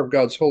power of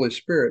God's Holy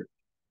Spirit,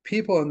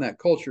 people in that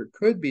culture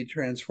could be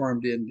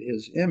transformed into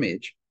his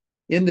image,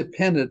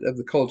 independent of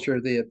the culture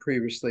they had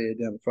previously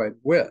identified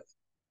with.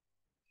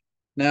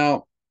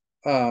 Now,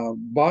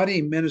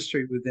 body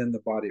ministry within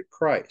the body of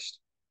Christ.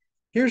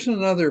 Here's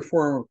another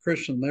form of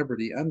Christian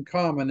liberty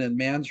uncommon in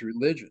man's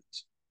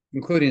religions,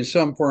 including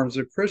some forms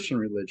of Christian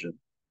religion.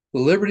 The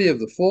liberty of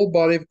the full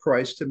body of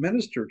Christ to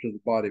minister to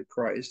the body of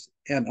Christ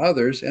and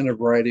others in a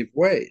variety of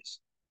ways.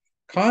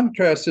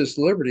 Contrast this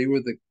liberty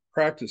with the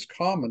practice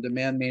common to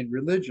man-made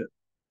religion,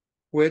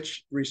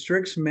 which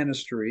restricts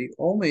ministry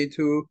only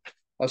to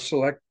a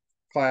select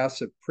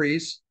class of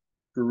priests,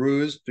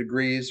 gurus,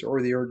 degrees,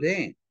 or the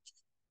ordained.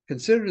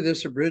 Consider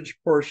this abridged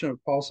portion of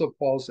Apostle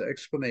Paul's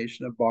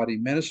explanation of body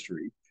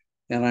ministry,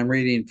 and I'm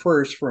reading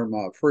first from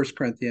 1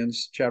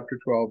 Corinthians chapter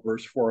 12,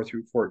 verse 4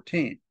 through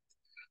 14.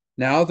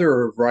 Now there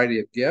are a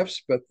variety of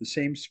gifts, but the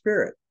same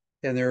Spirit,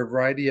 and there are a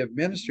variety of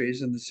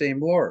ministries in the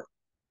same Lord.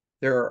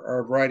 There are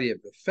a variety of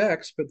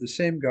effects, but the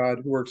same God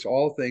who works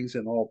all things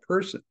in all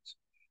persons.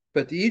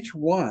 But to each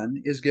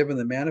one is given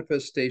the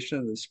manifestation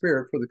of the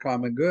Spirit for the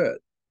common good.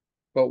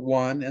 But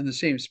one and the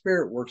same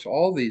Spirit works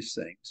all these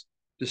things,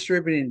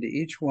 distributing to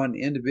each one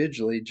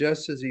individually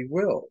just as he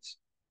wills.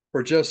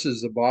 For just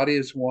as the body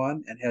is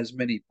one and has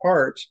many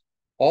parts,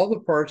 all the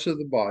parts of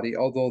the body,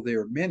 although they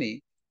are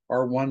many,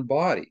 are one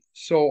body.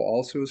 So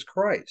also is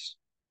Christ.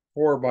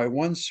 For by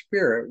one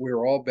Spirit we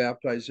were all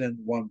baptized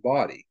into one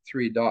body,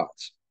 three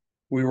dots.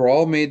 We were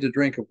all made to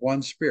drink of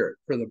one Spirit,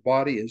 for the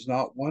body is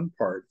not one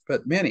part,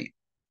 but many.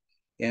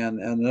 And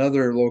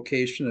another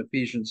location,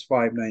 Ephesians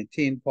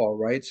 5:19, Paul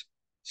writes,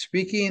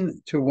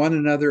 speaking to one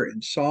another in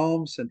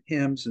psalms and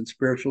hymns and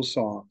spiritual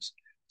songs,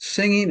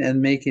 singing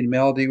and making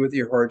melody with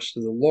your hearts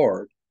to the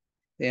Lord.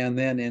 And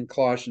then in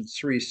Colossians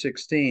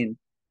 3:16,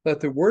 let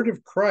the word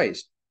of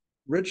Christ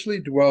richly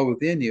dwell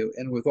within you,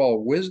 and with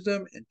all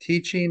wisdom and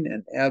teaching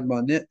and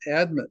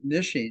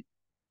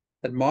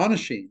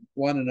admonishing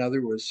one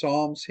another with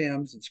psalms,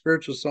 hymns, and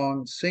spiritual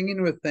songs,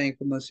 singing with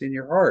thankfulness in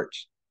your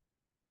hearts.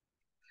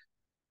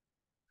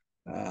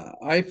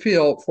 I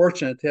feel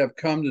fortunate to have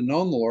come to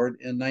know the Lord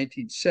in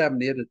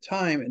 1970 at a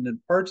time and in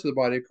parts of the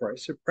body of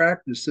Christ have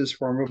practiced this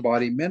form of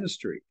body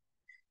ministry.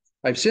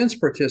 I've since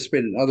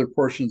participated in other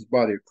portions of the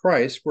body of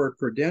Christ where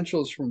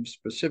credentials from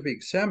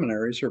specific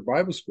seminaries or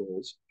Bible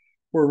schools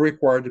were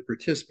required to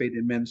participate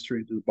in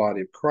ministry to the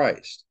body of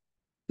Christ.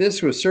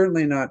 This was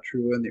certainly not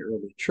true in the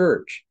early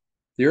church.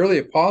 The early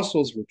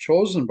apostles were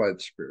chosen by the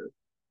Spirit,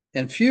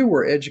 and few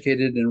were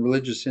educated in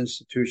religious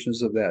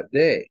institutions of that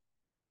day.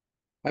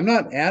 I'm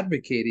not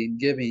advocating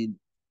giving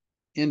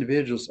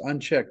individuals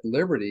unchecked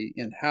liberty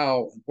in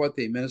how and what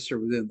they minister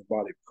within the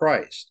body of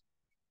Christ.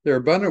 There are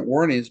abundant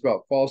warnings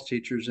about false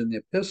teachers in the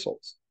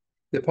epistles.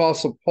 The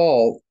Apostle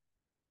Paul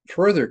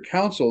further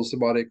counsels the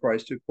body of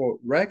Christ to, quote,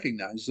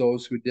 recognize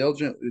those who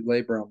diligently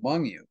labor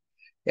among you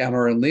and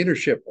are in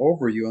leadership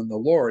over you in the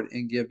Lord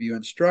and give you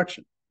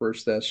instruction,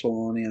 1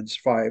 Thessalonians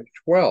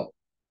 5:12.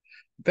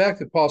 In fact,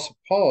 the Apostle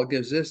Paul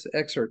gives this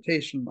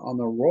exhortation on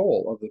the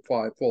role of the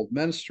fivefold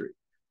ministry.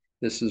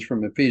 This is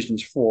from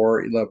Ephesians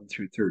 4:11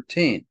 through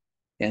 13.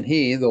 And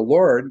he, the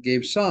Lord,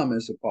 gave some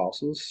as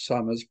apostles,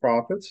 some as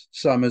prophets,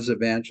 some as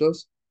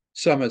evangelists,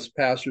 some as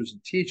pastors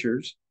and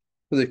teachers,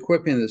 for the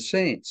equipping of the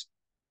saints,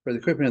 for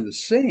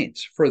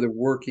the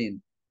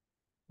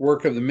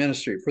work of the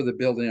ministry, for the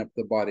building up of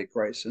the body of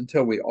Christ,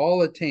 until we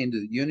all attain to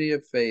the unity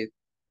of faith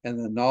and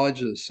the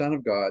knowledge of the Son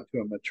of God, to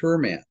a mature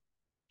man,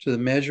 to the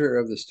measure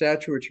of the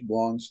stature which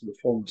belongs to the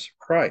fullness of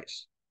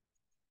Christ.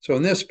 So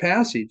in this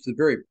passage, the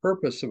very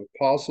purpose of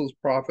apostles,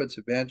 prophets,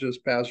 evangelists,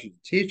 pastors,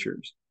 and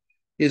teachers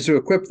is to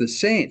equip the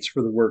saints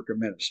for the work of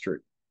ministry.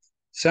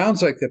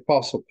 Sounds like the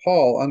Apostle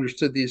Paul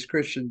understood these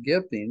Christian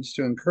giftings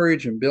to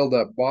encourage and build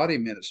up body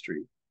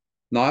ministry,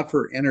 not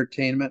for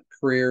entertainment,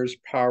 careers,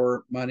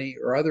 power, money,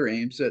 or other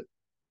aims that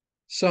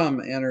some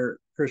enter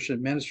Christian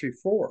ministry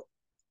for.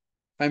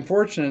 I'm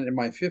fortunate in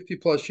my 50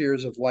 plus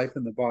years of life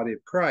in the body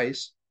of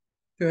Christ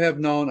to have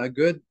known a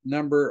good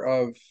number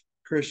of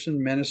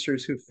Christian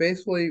ministers who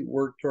faithfully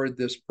work toward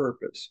this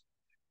purpose.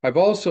 I've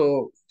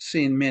also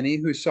seen many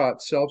who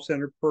sought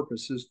self-centered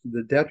purposes to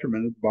the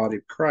detriment of the body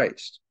of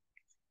Christ.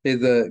 May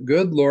the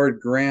good Lord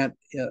grant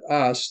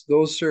us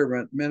those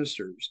servant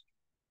ministers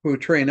who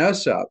train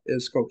us up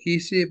as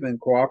cohesive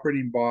and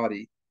cooperating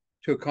body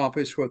to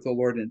accomplish what the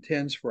Lord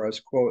intends for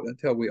us, quote,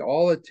 until we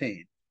all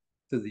attain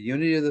to the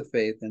unity of the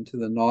faith and to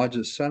the knowledge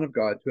of the Son of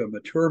God, to a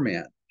mature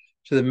man,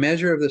 to the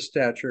measure of the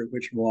stature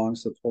which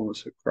belongs to the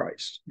fullness of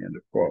Christ, end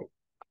of quote.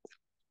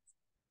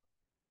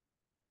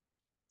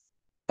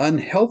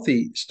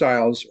 Unhealthy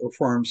styles or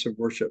forms of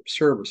worship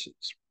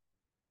services.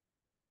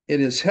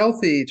 It is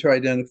healthy to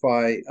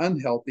identify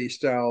unhealthy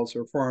styles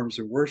or forms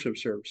of worship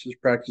services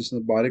practiced in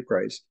the body of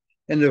Christ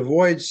and to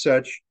avoid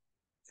such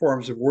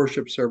forms of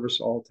worship service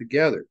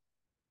altogether.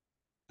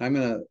 I'm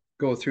going to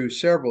go through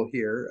several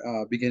here,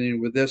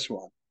 beginning with this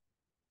one.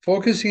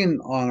 Focusing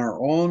on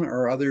our own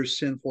or others'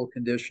 sinful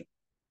condition.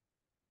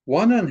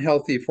 One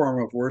unhealthy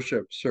form of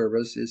worship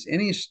service is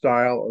any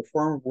style or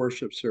form of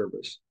worship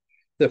service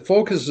that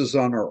focuses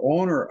on our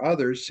own or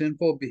others'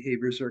 sinful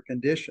behaviors or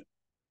condition.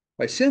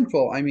 By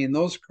sinful, I mean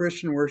those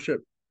Christian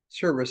worship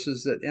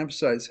services that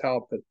emphasize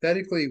how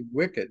pathetically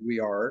wicked we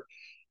are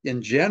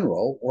in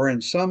general, or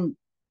in some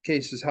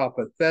cases, how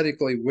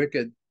pathetically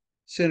wicked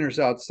sinners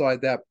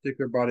outside that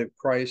particular body of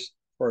Christ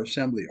or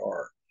assembly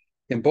are.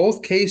 In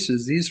both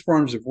cases, these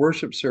forms of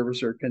worship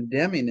service are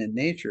condemning in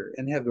nature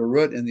and have their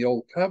root in the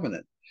old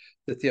covenant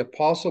that the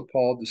Apostle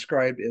Paul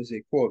described as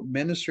a, quote,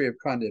 ministry of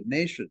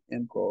condemnation,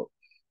 end quote,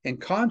 and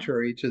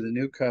contrary to the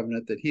new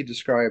covenant that he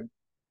described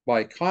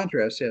by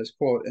contrast as,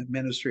 quote, a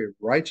ministry of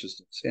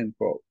righteousness, end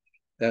quote.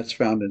 That's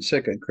found in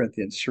 2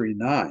 Corinthians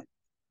 3:9.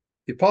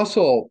 The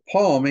Apostle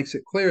Paul makes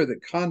it clear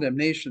that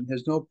condemnation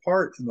has no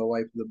part in the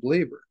life of the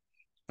believer.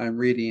 I'm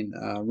reading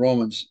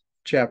Romans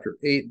chapter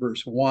 8,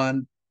 verse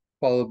 1,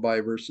 followed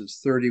by verses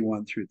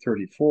 31 through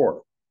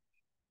 34.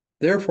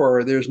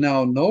 Therefore, there's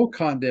now no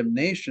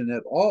condemnation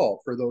at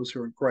all for those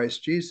who are in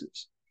Christ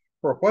Jesus.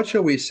 For what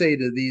shall we say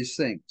to these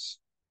things?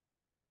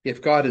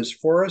 If God is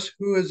for us,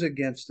 who is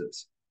against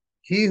us?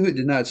 He who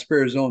did not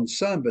spare his own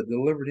son, but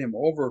delivered him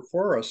over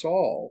for us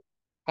all,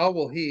 how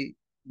will he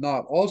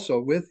not also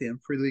with him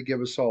freely give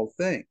us all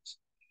things?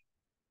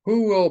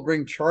 Who will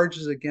bring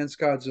charges against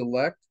God's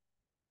elect?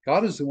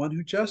 God is the one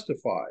who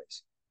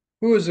justifies.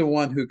 Who is the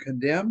one who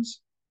condemns?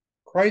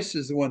 Christ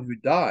is the one who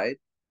died,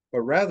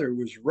 but rather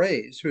was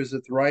raised, who is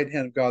at the right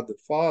hand of God the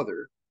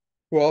Father,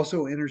 who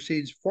also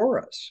intercedes for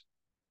us.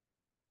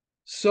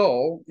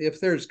 So, if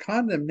there's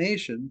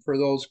condemnation for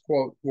those,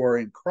 quote, who are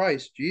in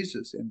Christ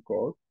Jesus, end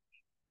quote,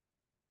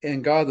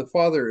 and God the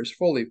Father is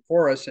fully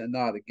for us and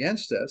not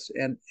against us,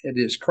 and it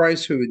is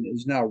Christ who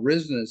is now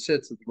risen and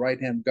sits at the right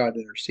hand of God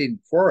interceding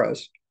for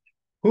us,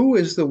 who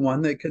is the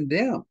one that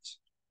condemns?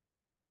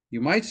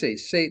 You might say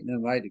Satan,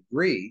 and I'd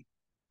agree,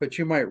 but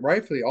you might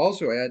rightfully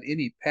also add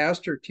any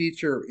pastor,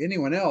 teacher, or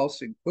anyone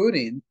else,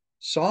 including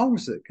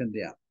songs that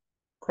condemn.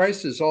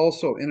 Christ is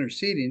also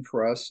interceding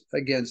for us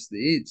against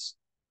these.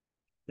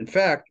 In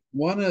fact,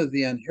 one of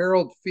the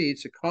unheralded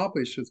feats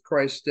accomplished with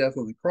Christ's death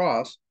on the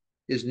cross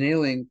is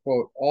nailing,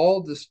 quote,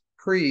 all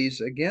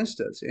decrees against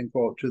us, end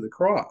quote, to the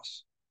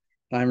cross.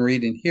 I'm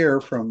reading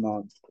here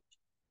from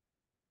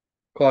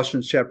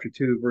Colossians chapter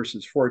 2,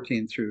 verses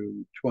 14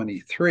 through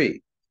 23.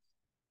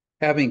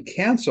 Having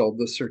canceled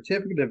the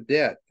certificate of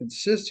debt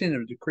consisting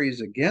of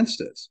decrees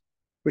against us,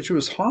 which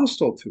was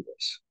hostile to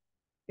us,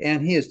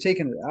 and he has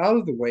taken it out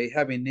of the way,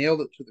 having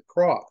nailed it to the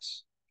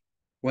cross.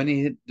 When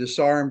he had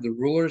disarmed the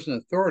rulers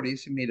and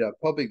authorities, he made a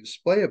public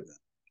display of them,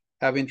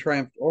 having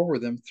triumphed over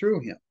them through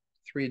him.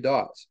 3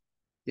 dots.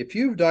 If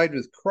you've died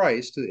with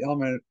Christ to the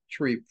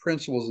elementary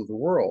principles of the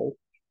world,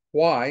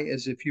 why,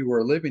 as if you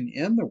were living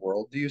in the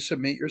world, do you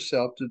submit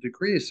yourself to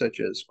decrees such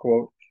as,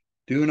 quote,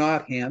 do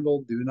not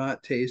handle, do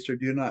not taste, or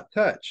do not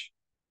touch,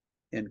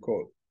 end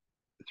quote,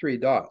 3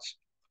 dots,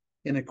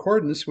 in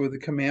accordance with the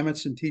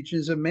commandments and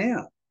teachings of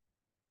man?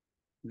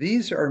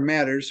 These are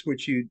matters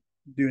which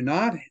do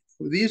have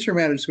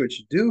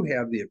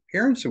the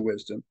appearance of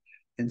wisdom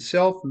and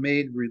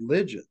self-made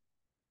religion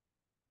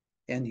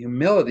and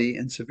humility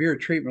and severe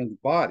treatment of the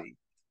body,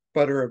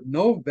 but are of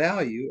no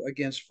value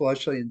against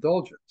fleshly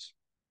indulgence.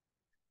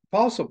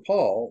 Apostle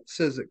Paul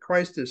says that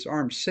Christ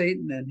disarmed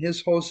Satan and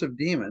his hosts of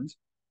demons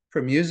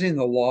from using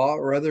the law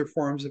or other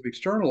forms of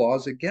external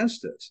laws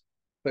against us,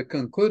 but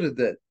concluded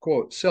that,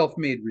 quote,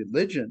 self-made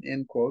religion,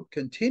 end quote,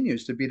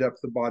 continues to beat up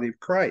the body of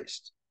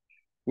Christ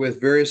with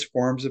various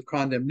forms of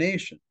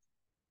condemnation.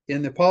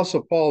 In the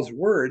Apostle Paul's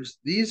words,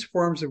 these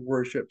forms of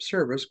worship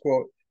service,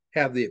 quote,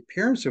 have the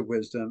appearance of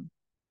wisdom,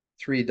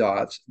 3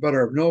 dots, but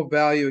are of no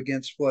value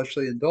against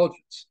fleshly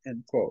indulgence,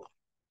 end quote.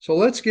 So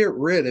let's get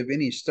rid of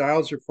any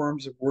styles or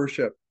forms of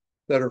worship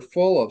that are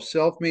full of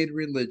self-made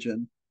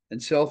religion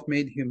and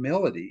self-made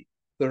humility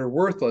that are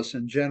worthless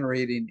in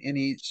generating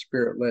any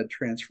spirit-led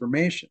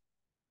transformation.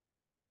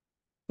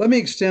 Let me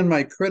extend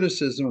my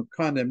criticism of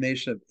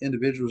condemnation of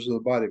individuals of the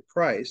body of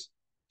Christ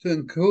to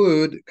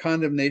include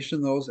condemnation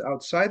of those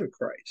outside of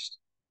Christ.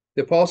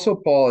 The Apostle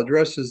Paul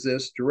addresses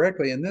this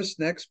directly in this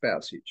next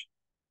passage.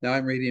 Now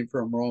I'm reading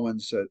from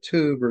Romans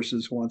 2,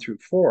 verses 1 through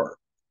 4.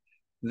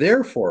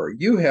 Therefore,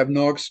 you have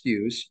no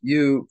excuse,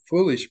 you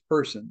foolish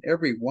person,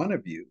 every one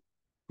of you,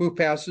 who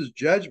passes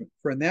judgment.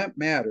 For in that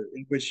matter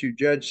in which you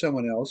judge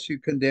someone else, you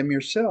condemn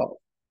yourself.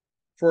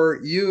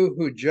 For you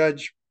who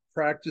judge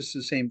practice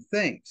the same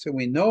things. So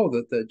we know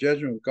that the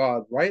judgment of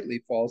God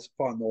rightly falls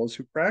upon those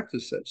who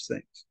practice such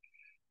things.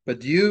 But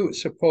do you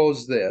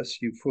suppose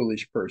this, you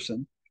foolish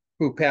person,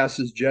 who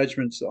passes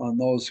judgments on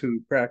those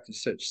who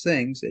practice such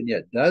things and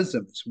yet does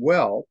them as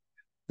well,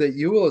 that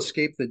you will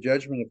escape the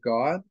judgment of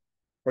God?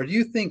 Or do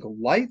you think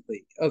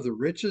lightly of the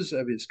riches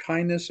of his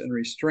kindness and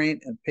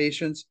restraint and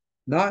patience,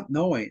 not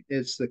knowing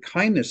it's the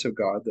kindness of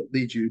God that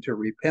leads you to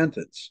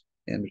repentance?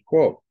 End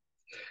quote.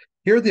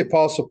 Here the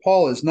Apostle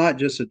Paul is not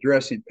just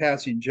addressing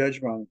passing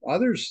judgment on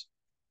others'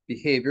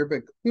 behavior,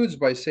 but concludes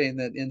by saying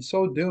that in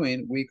so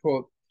doing, we,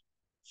 quote,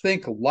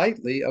 think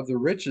lightly of the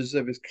riches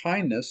of his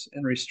kindness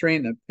and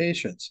restraint and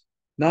patience,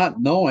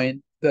 not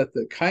knowing that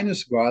the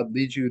kindness of God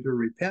leads you to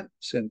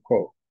repentance, end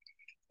quote.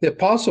 The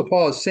Apostle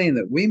Paul is saying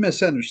that we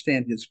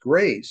misunderstand his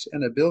grace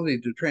and ability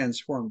to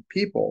transform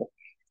people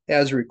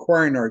as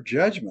requiring our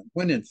judgment,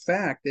 when in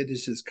fact it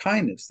is his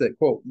kindness that,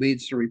 quote,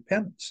 leads to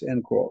repentance,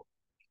 end quote.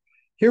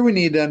 Here we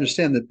need to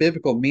understand the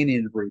biblical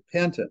meaning of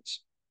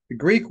repentance. The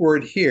Greek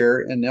word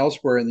here and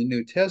elsewhere in the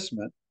New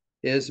Testament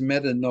is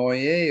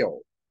metanoeo,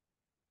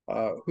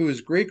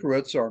 whose Greek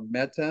roots are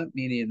meta,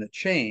 meaning a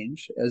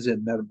change, as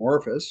in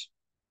metamorphosis,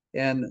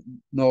 and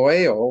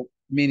noeo,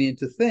 meaning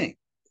to think.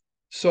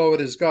 So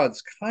it is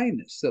God's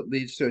kindness that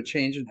leads to a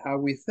change in how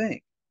we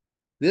think.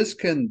 This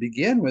can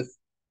begin with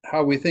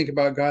how we think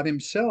about God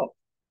himself.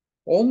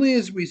 Only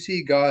as we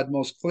see God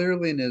most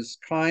clearly in his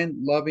kind,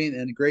 loving,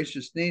 and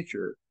gracious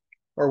nature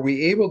are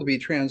we able to be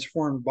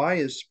transformed by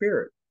his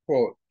Spirit.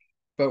 Quote,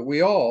 but we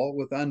all,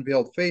 with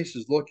unveiled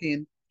faces,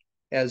 looking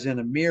as in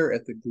a mirror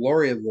at the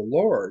glory of the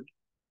Lord,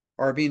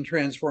 are being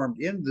transformed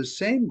into the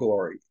same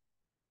glory,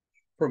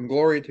 from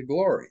glory to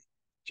glory,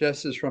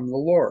 just as from the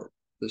Lord,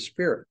 the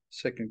Spirit,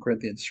 2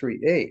 Corinthians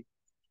 3:8.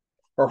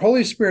 Our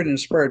Holy Spirit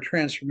inspired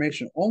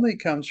transformation only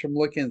comes from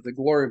looking at the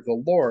glory of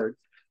the Lord,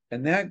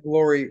 and that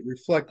glory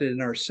reflected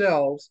in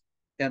ourselves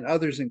and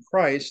others in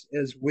Christ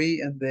as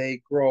we and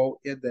they grow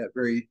in that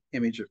very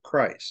image of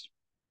Christ.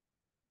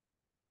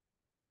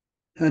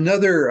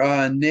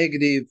 Another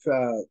negative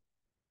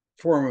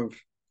form of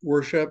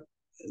worship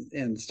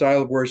and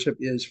style of worship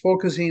is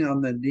focusing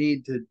on the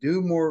need to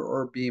do more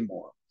or be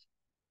more.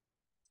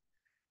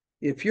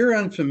 If you're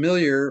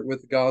unfamiliar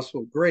with the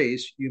gospel of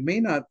grace, you may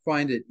not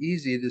find it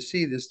easy to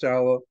see this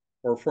style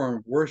or form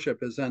of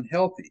worship as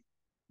unhealthy.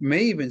 You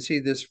may even see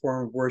this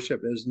form of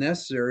worship as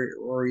necessary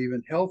or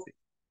even healthy.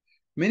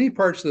 Many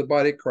parts of the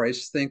body of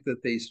Christ think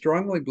that they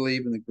strongly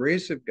believe in the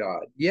grace of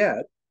God,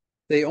 yet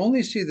they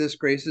only see this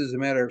grace as a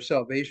matter of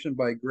salvation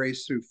by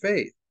grace through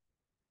faith.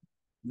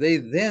 They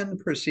then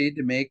proceed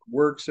to make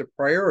works a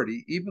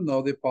priority, even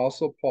though the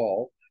Apostle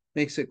Paul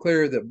makes it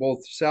clear that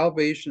both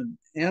salvation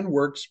and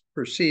works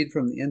proceed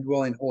from the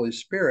indwelling Holy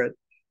Spirit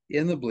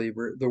in the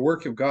believer, the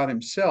work of God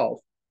himself,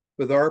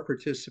 with our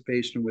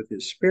participation with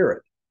his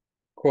Spirit.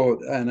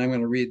 Quote, and I'm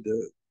going to read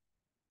the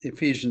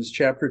Ephesians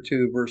chapter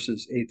 2,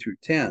 verses 8 through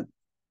 10.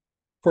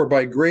 For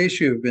by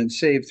grace you have been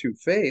saved through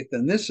faith,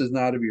 and this is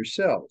not of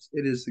yourselves.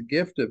 It is the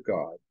gift of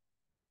God,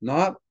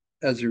 not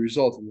as a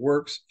result of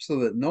works, so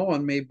that no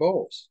one may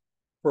boast.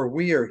 For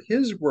we are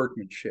his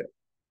workmanship,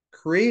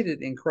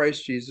 created in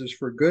Christ Jesus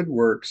for good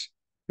works,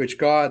 which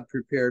God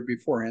prepared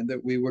beforehand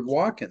that we would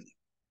walk in them.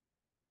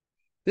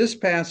 This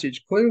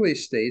passage clearly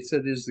states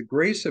that it is the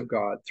grace of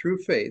God through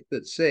faith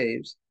that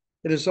saves.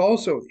 It is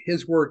also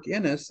his work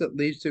in us that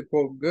leads to,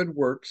 quote, good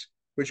works,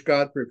 which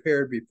God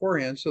prepared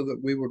beforehand so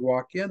that we would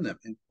walk in them,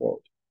 end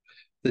quote.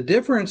 The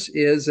difference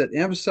is that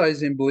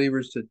emphasizing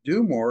believers to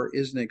do more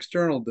is an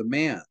external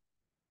demand.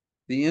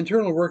 The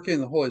internal working of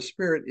the Holy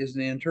Spirit is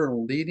an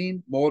internal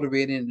leading,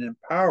 motivating, and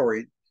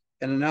empowering,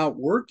 and an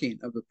outworking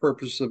of the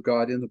purpose of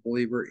God in the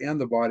believer and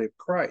the body of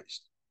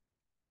Christ.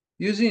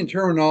 Using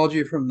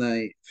terminology from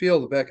the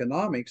field of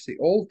economics, the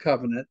old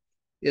covenant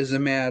is a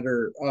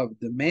matter of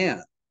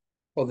demand,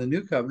 while the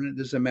new covenant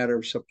is a matter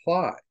of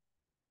supply.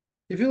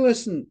 If you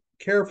listen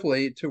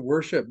carefully to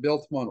worship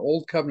built upon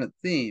old covenant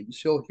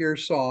themes, you'll hear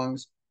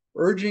songs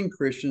urging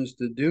Christians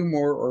to do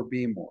more or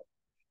be more.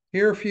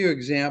 Here are a few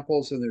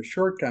examples of their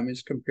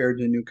shortcomings compared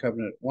to New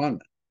Covenant One.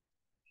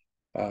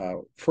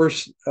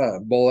 First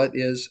bullet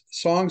is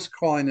songs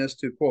calling us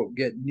to, quote,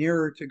 get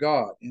nearer to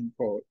God, end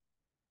quote,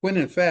 when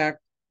in fact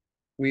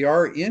we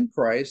are in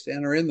Christ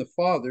and are in the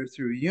Father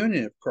through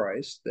union of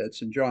Christ.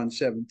 That's in John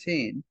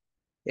 17.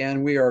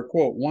 And we are,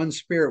 quote, one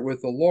spirit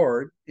with the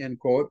Lord, end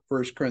quote,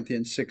 1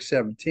 Corinthians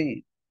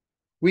 6:17.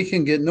 We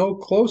can get no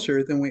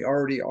closer than we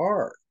already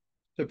are.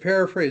 To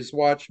paraphrase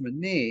Watchman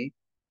Nee,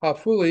 how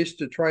foolish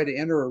to try to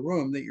enter a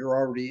room that you're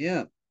already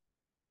in.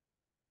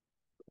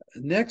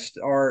 Next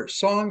are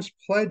songs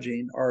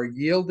pledging our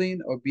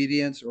yielding,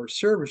 obedience, or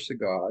service to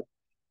God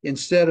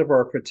instead of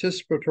our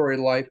participatory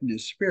life in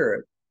his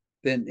Spirit,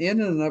 then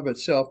in and of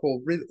itself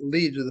will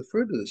lead to the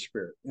fruit of the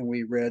Spirit. And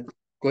we read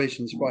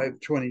Galatians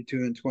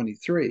 5:22 and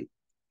 23.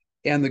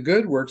 And the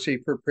good works he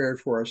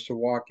prepared for us to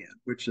walk in,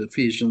 which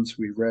Ephesians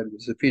we read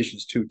was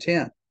Ephesians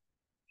 2:10.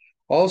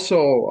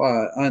 Also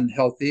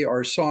unhealthy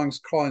are songs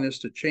calling us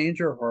to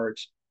change our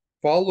hearts,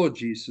 follow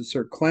Jesus,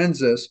 or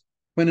cleanse us,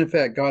 when in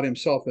fact God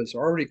himself has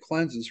already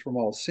cleansed us from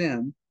all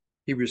sin,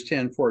 Hebrews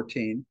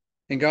 10:14,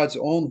 and God's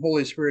own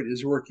Holy Spirit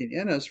is working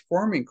in us,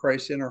 forming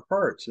Christ in our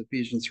hearts,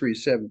 Ephesians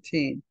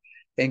 3:17,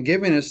 and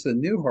giving us the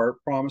new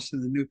heart promised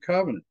in the new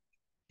covenant,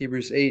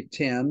 Hebrews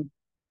 8:10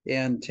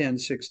 and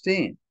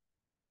 10:16.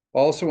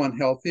 Also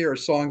unhealthy are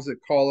songs that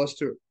call us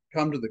to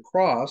come to the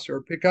cross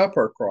or pick up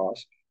our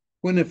cross,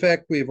 when in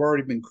fact we have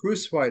already been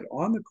crucified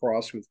on the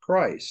cross with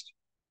Christ,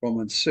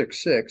 Romans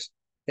 6:6,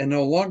 and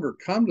no longer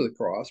come to the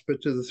cross,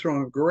 but to the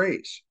throne of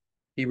grace,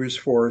 Hebrews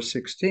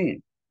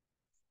 4:16.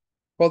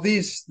 While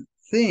these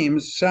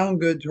themes sound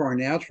good to our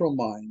natural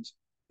minds,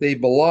 they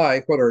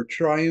belie what our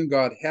triune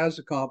God has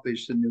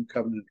accomplished in New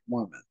Covenant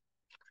woman.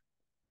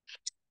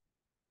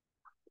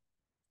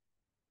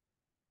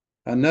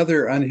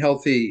 Another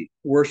unhealthy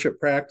worship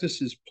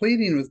practice is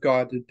pleading with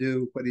God to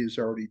do what he has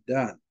already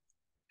done.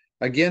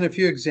 Again, a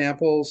few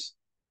examples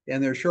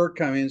and their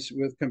shortcomings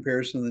with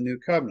comparison to the New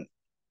Covenant.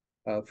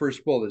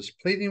 First bullet is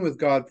pleading with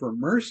God for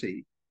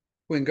mercy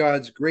when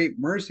God's great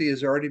mercy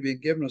has already been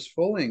given us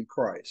fully in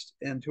Christ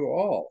and to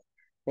all,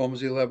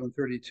 Romans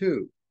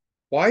 11:32.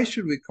 Why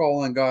should we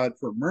call on God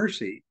for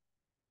mercy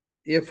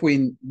if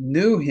we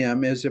knew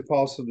him as the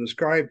apostle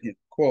described him?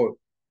 Quote,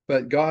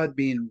 but God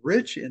being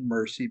rich in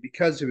mercy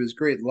because of his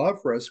great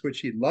love for us, which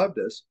he loved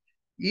us,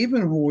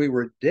 even when we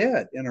were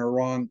dead in our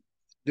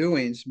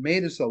wrongdoings,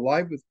 made us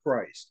alive with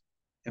Christ,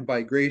 and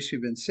by grace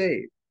you've been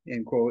saved,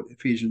 end quote,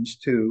 Ephesians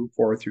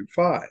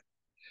 2:4-5.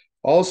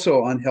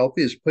 Also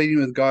unhealthy is pleading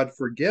with God,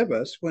 forgive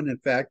us, when in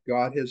fact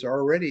God has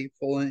already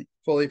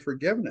fully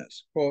forgiven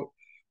us. Quote,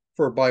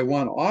 for by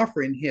one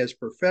offering he has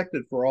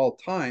perfected for all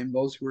time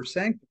those who are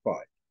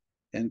sanctified,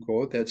 end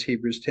quote. That's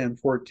Hebrews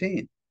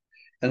 10:14.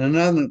 And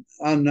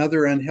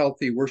another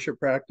unhealthy worship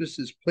practice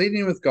is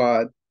pleading with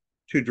God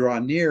to draw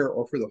near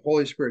or for the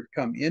Holy Spirit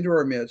to come into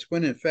our midst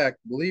when in fact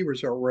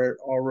believers are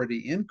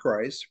already in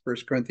Christ,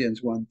 1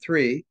 Corinthians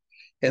 1:3,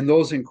 and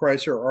those in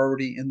Christ are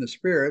already in the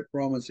Spirit,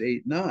 Romans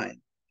 8:9,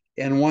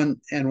 and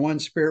one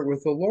Spirit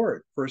with the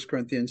Lord, 1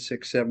 Corinthians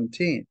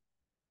 6:17.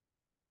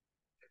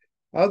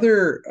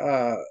 Other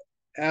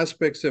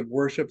aspects of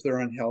worship that are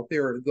unhealthy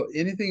are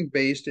anything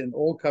based in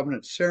Old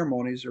Covenant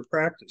ceremonies or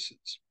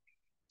practices.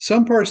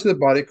 Some parts of the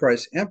body of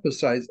Christ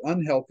emphasize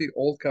unhealthy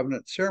Old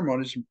Covenant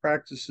ceremonies and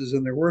practices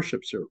in their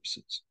worship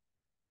services.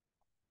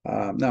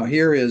 Now,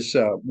 here is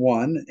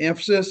one,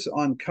 emphasis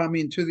on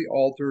coming to the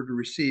altar to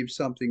receive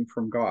something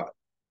from God.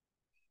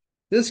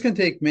 This can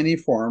take many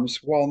forms.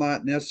 While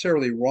not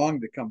necessarily wrong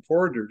to come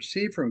forward to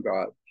receive from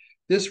God,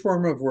 this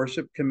form of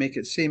worship can make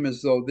it seem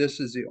as though this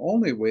is the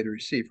only way to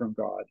receive from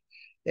God,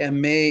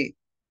 and may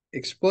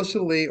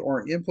explicitly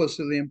or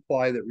implicitly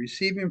imply that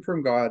receiving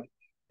from God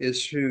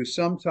is through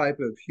some type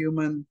of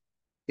human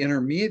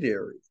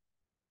intermediary.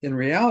 In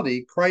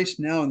reality, Christ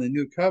now in the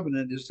new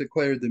covenant is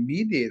declared the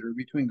mediator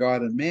between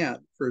God and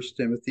man, 1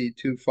 Timothy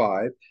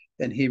 2:5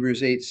 and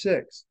Hebrews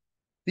 8:6.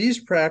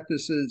 These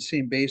practices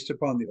seem based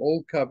upon the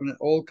Old Covenant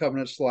 /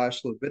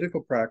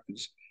 Levitical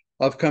practice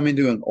of coming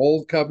to an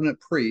Old Covenant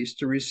priest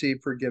to receive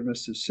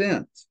forgiveness of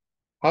sins.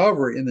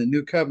 However, in the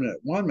New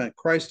Covenant atonement,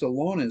 Christ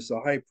alone is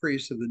the high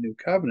priest of the New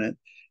Covenant,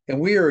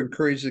 and we are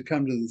encouraged to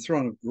come to the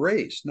throne of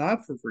grace,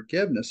 not for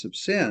forgiveness of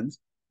sins,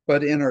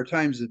 but in our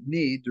times of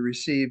need to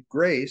receive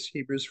grace,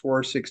 Hebrews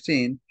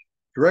 4:16,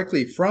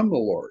 directly from the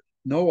Lord.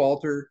 No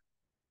altar,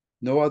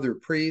 no other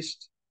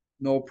priest,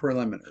 no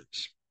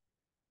preliminaries.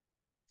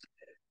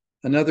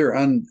 Another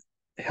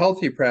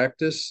unhealthy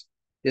practice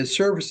is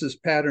services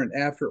patterned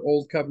after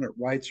Old Covenant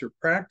rites or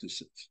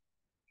practices.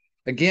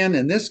 Again,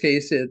 in this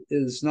case, it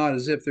is not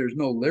as if there's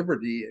no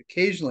liberty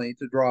occasionally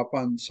to draw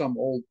upon some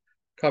Old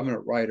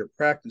Covenant rite or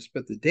practice,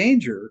 but the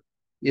danger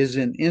is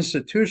in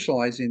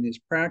institutionalizing these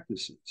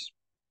practices.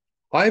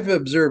 I've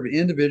observed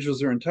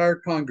individuals or entire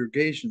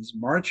congregations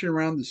marching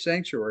around the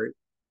sanctuary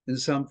in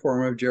some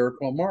form of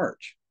Jericho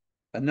march.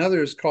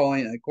 Another is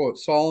calling a, quote,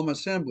 solemn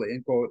assembly,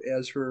 end quote,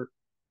 as for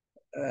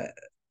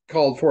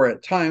called for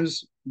at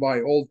times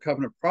by Old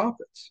Covenant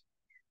prophets.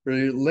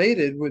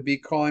 Related would be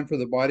calling for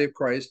the body of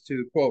Christ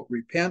to, quote,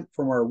 repent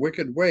from our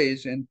wicked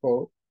ways, end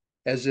quote,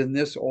 as in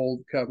this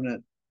Old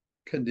Covenant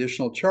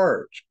conditional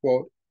charge,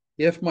 quote,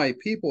 if my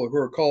people who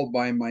are called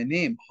by my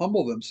name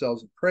humble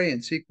themselves and pray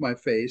and seek my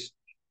face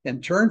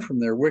and turn from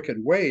their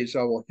wicked ways,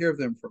 I will hear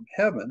them from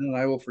heaven, and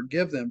I will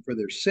forgive them for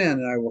their sin,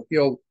 and I will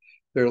heal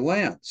their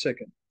land,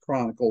 2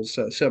 Chronicles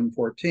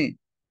 7:14.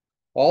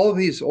 All of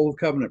these Old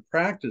Covenant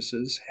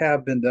practices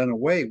have been done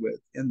away with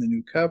in the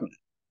New Covenant.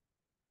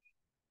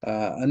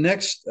 A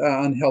next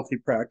unhealthy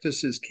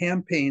practice is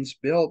campaigns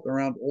built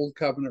around Old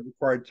Covenant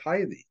required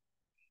tithing,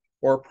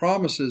 or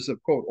promises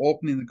of, quote,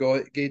 opening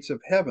the gates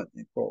of heaven,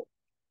 end quote.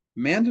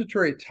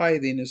 Mandatory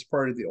tithing is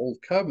part of the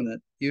Old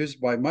Covenant used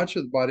by much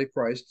of the body of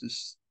Christ to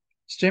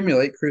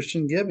stimulate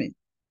Christian giving,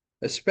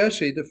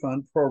 especially to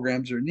fund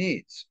programs or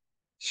needs.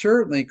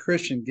 Certainly,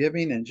 Christian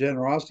giving and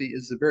generosity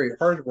is the very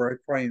heart of our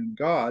triune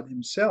God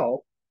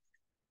himself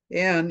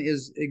and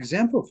is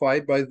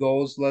exemplified by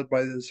those led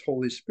by this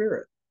Holy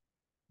Spirit.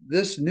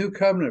 This new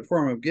covenant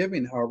form of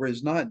giving, however,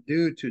 is not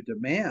due to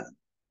demand,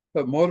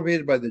 but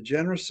motivated by the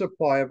generous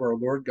supply of our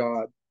Lord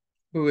God,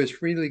 who has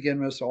freely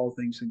given us all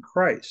things in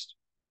Christ,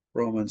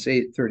 Romans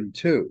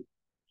 8:32.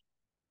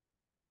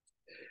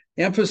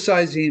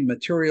 Emphasizing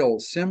material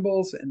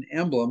symbols and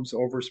emblems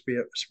over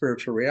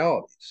spiritual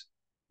realities.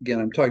 Again,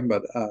 I'm talking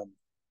about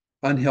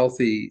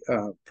unhealthy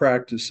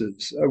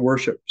practices,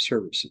 worship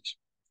services.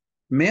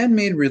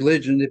 Man-made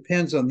religion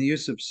depends on the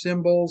use of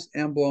symbols,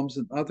 emblems,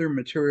 and other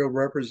material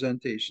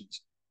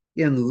representations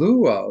in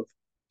lieu of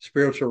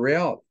spiritual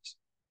realities.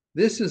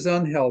 This is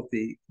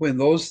unhealthy when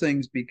those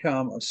things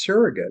become a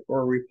surrogate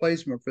or a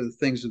replacement for the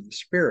things of the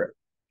Spirit.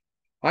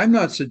 I'm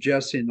not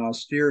suggesting an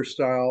austere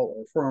style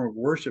or form of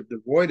worship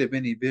devoid of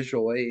any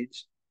visual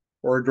aids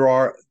or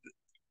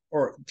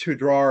to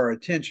draw our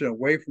attention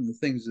away from the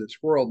things of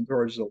this world and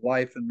towards the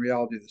life and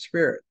reality of the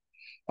Spirit.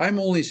 I'm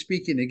only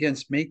speaking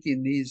against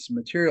making these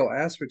material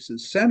aspects the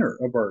center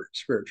of our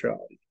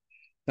spirituality.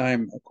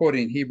 I'm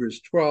quoting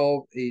Hebrews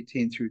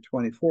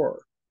 12:18-24.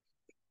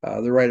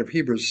 The writer of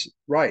Hebrews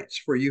writes,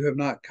 for you have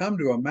not come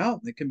to a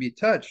mountain that can be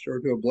touched, or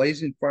to a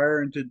blazing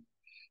fire, and to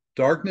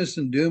darkness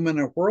and doom and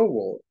a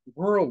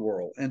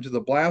whirlwind, and to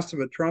the blast of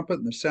a trumpet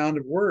and the sound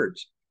of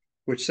words,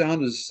 which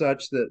sound is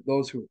such that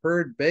those who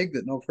heard begged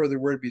that no further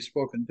word be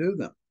spoken to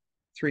them.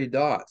 3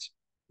 dots.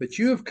 But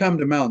you have come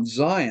to Mount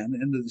Zion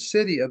and to the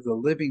city of the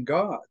living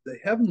God, the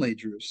heavenly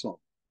Jerusalem,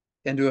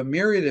 and to a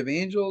myriad of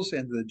angels,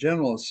 and to the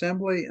general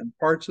assembly and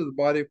parts of the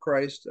body of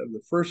Christ of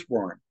the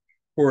firstborn,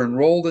 who are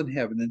enrolled in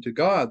heaven, and to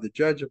God, the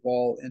judge of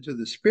all, and to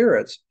the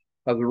spirits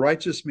of the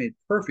righteous made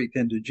perfect,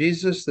 and to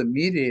Jesus, the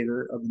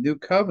mediator of the new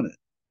covenant,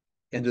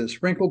 and to the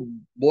sprinkled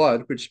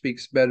blood, which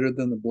speaks better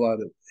than the blood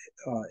of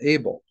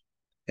Abel.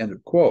 End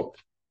of quote.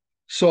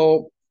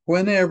 So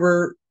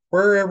wherever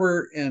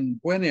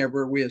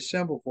we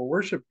assemble for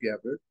worship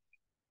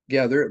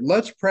gather,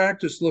 let's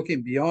practice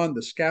looking beyond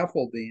the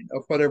scaffolding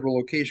of whatever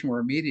location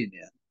we're meeting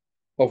in.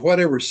 of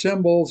whatever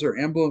symbols or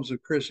emblems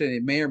of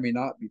Christianity may or may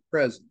not be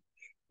present,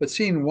 but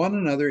seeing one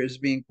another as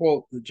being,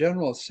 quote, the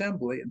general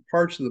assembly and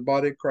parts of the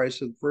body of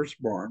Christ of the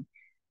firstborn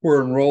who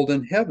are enrolled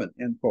in heaven,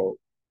 end quote,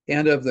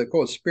 and of the,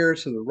 quote,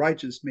 spirits of the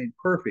righteous made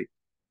perfect,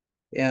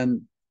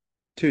 and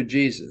to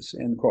Jesus,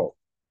 end quote.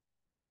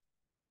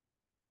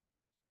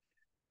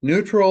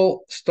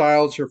 Neutral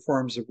styles or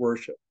forms of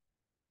worship.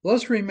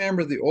 Let's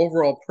remember the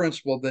overall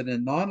principle that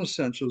in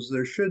non-essentials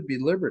there should be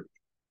liberty.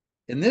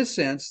 In this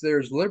sense,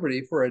 there's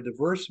liberty for a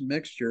diverse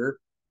mixture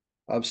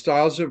of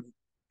styles of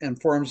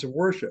and forms of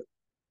worship.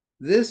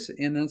 This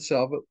in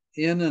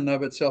and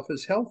of itself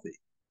is healthy.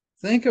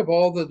 Think of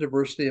all the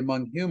diversity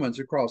among humans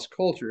across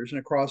cultures and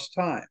across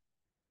time.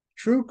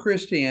 True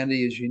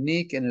Christianity is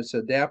unique in its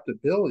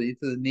adaptability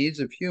to the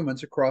needs of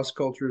humans across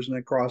cultures and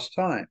across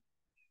time.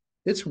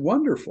 It's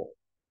wonderful.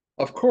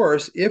 Of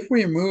course, if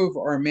we remove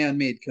our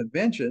man-made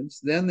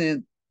conventions, then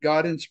the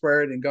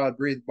God-inspired and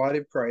God-breathed body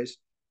of Christ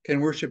can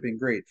worship in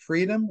great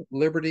freedom,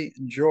 liberty,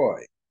 and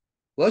joy.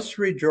 Let's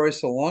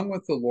rejoice along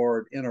with the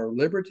Lord in our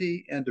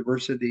liberty and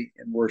diversity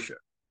in worship.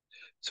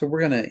 So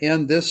we're going to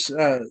end this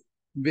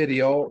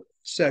video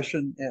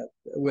session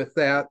with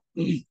that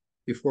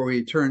before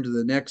we turn to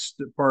the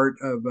next part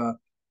of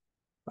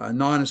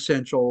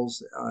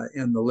non-essentials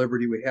and the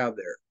liberty we have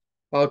there.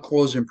 I'll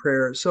close in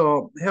prayer.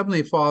 So,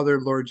 Heavenly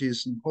Father, Lord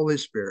Jesus, and Holy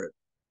Spirit,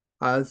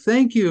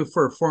 thank you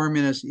for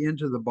forming us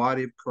into the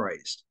body of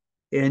Christ.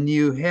 And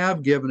you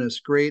have given us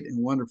great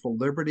and wonderful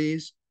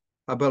liberties,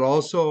 but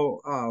also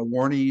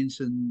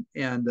warnings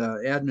and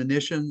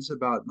admonitions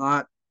about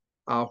not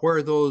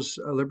where those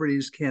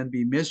liberties can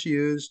be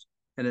misused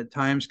and at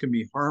times can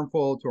be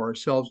harmful to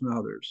ourselves and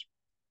others.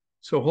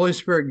 So, Holy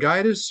Spirit,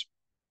 guide us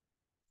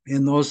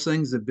in those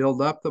things that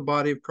build up the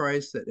body of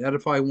Christ, that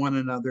edify one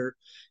another,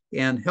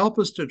 and help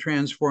us to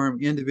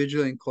transform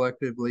individually and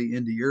collectively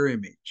into your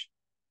image.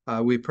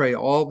 We pray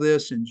all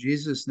this in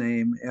Jesus'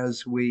 name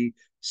as we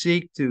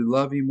seek to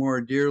love you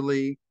more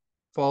dearly,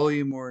 follow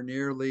you more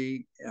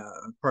nearly,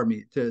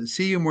 to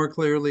see you more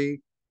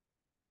clearly,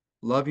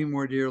 love you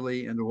more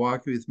dearly, and to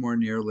walk with more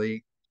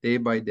nearly day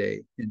by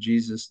day. In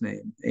Jesus'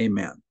 name,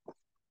 amen.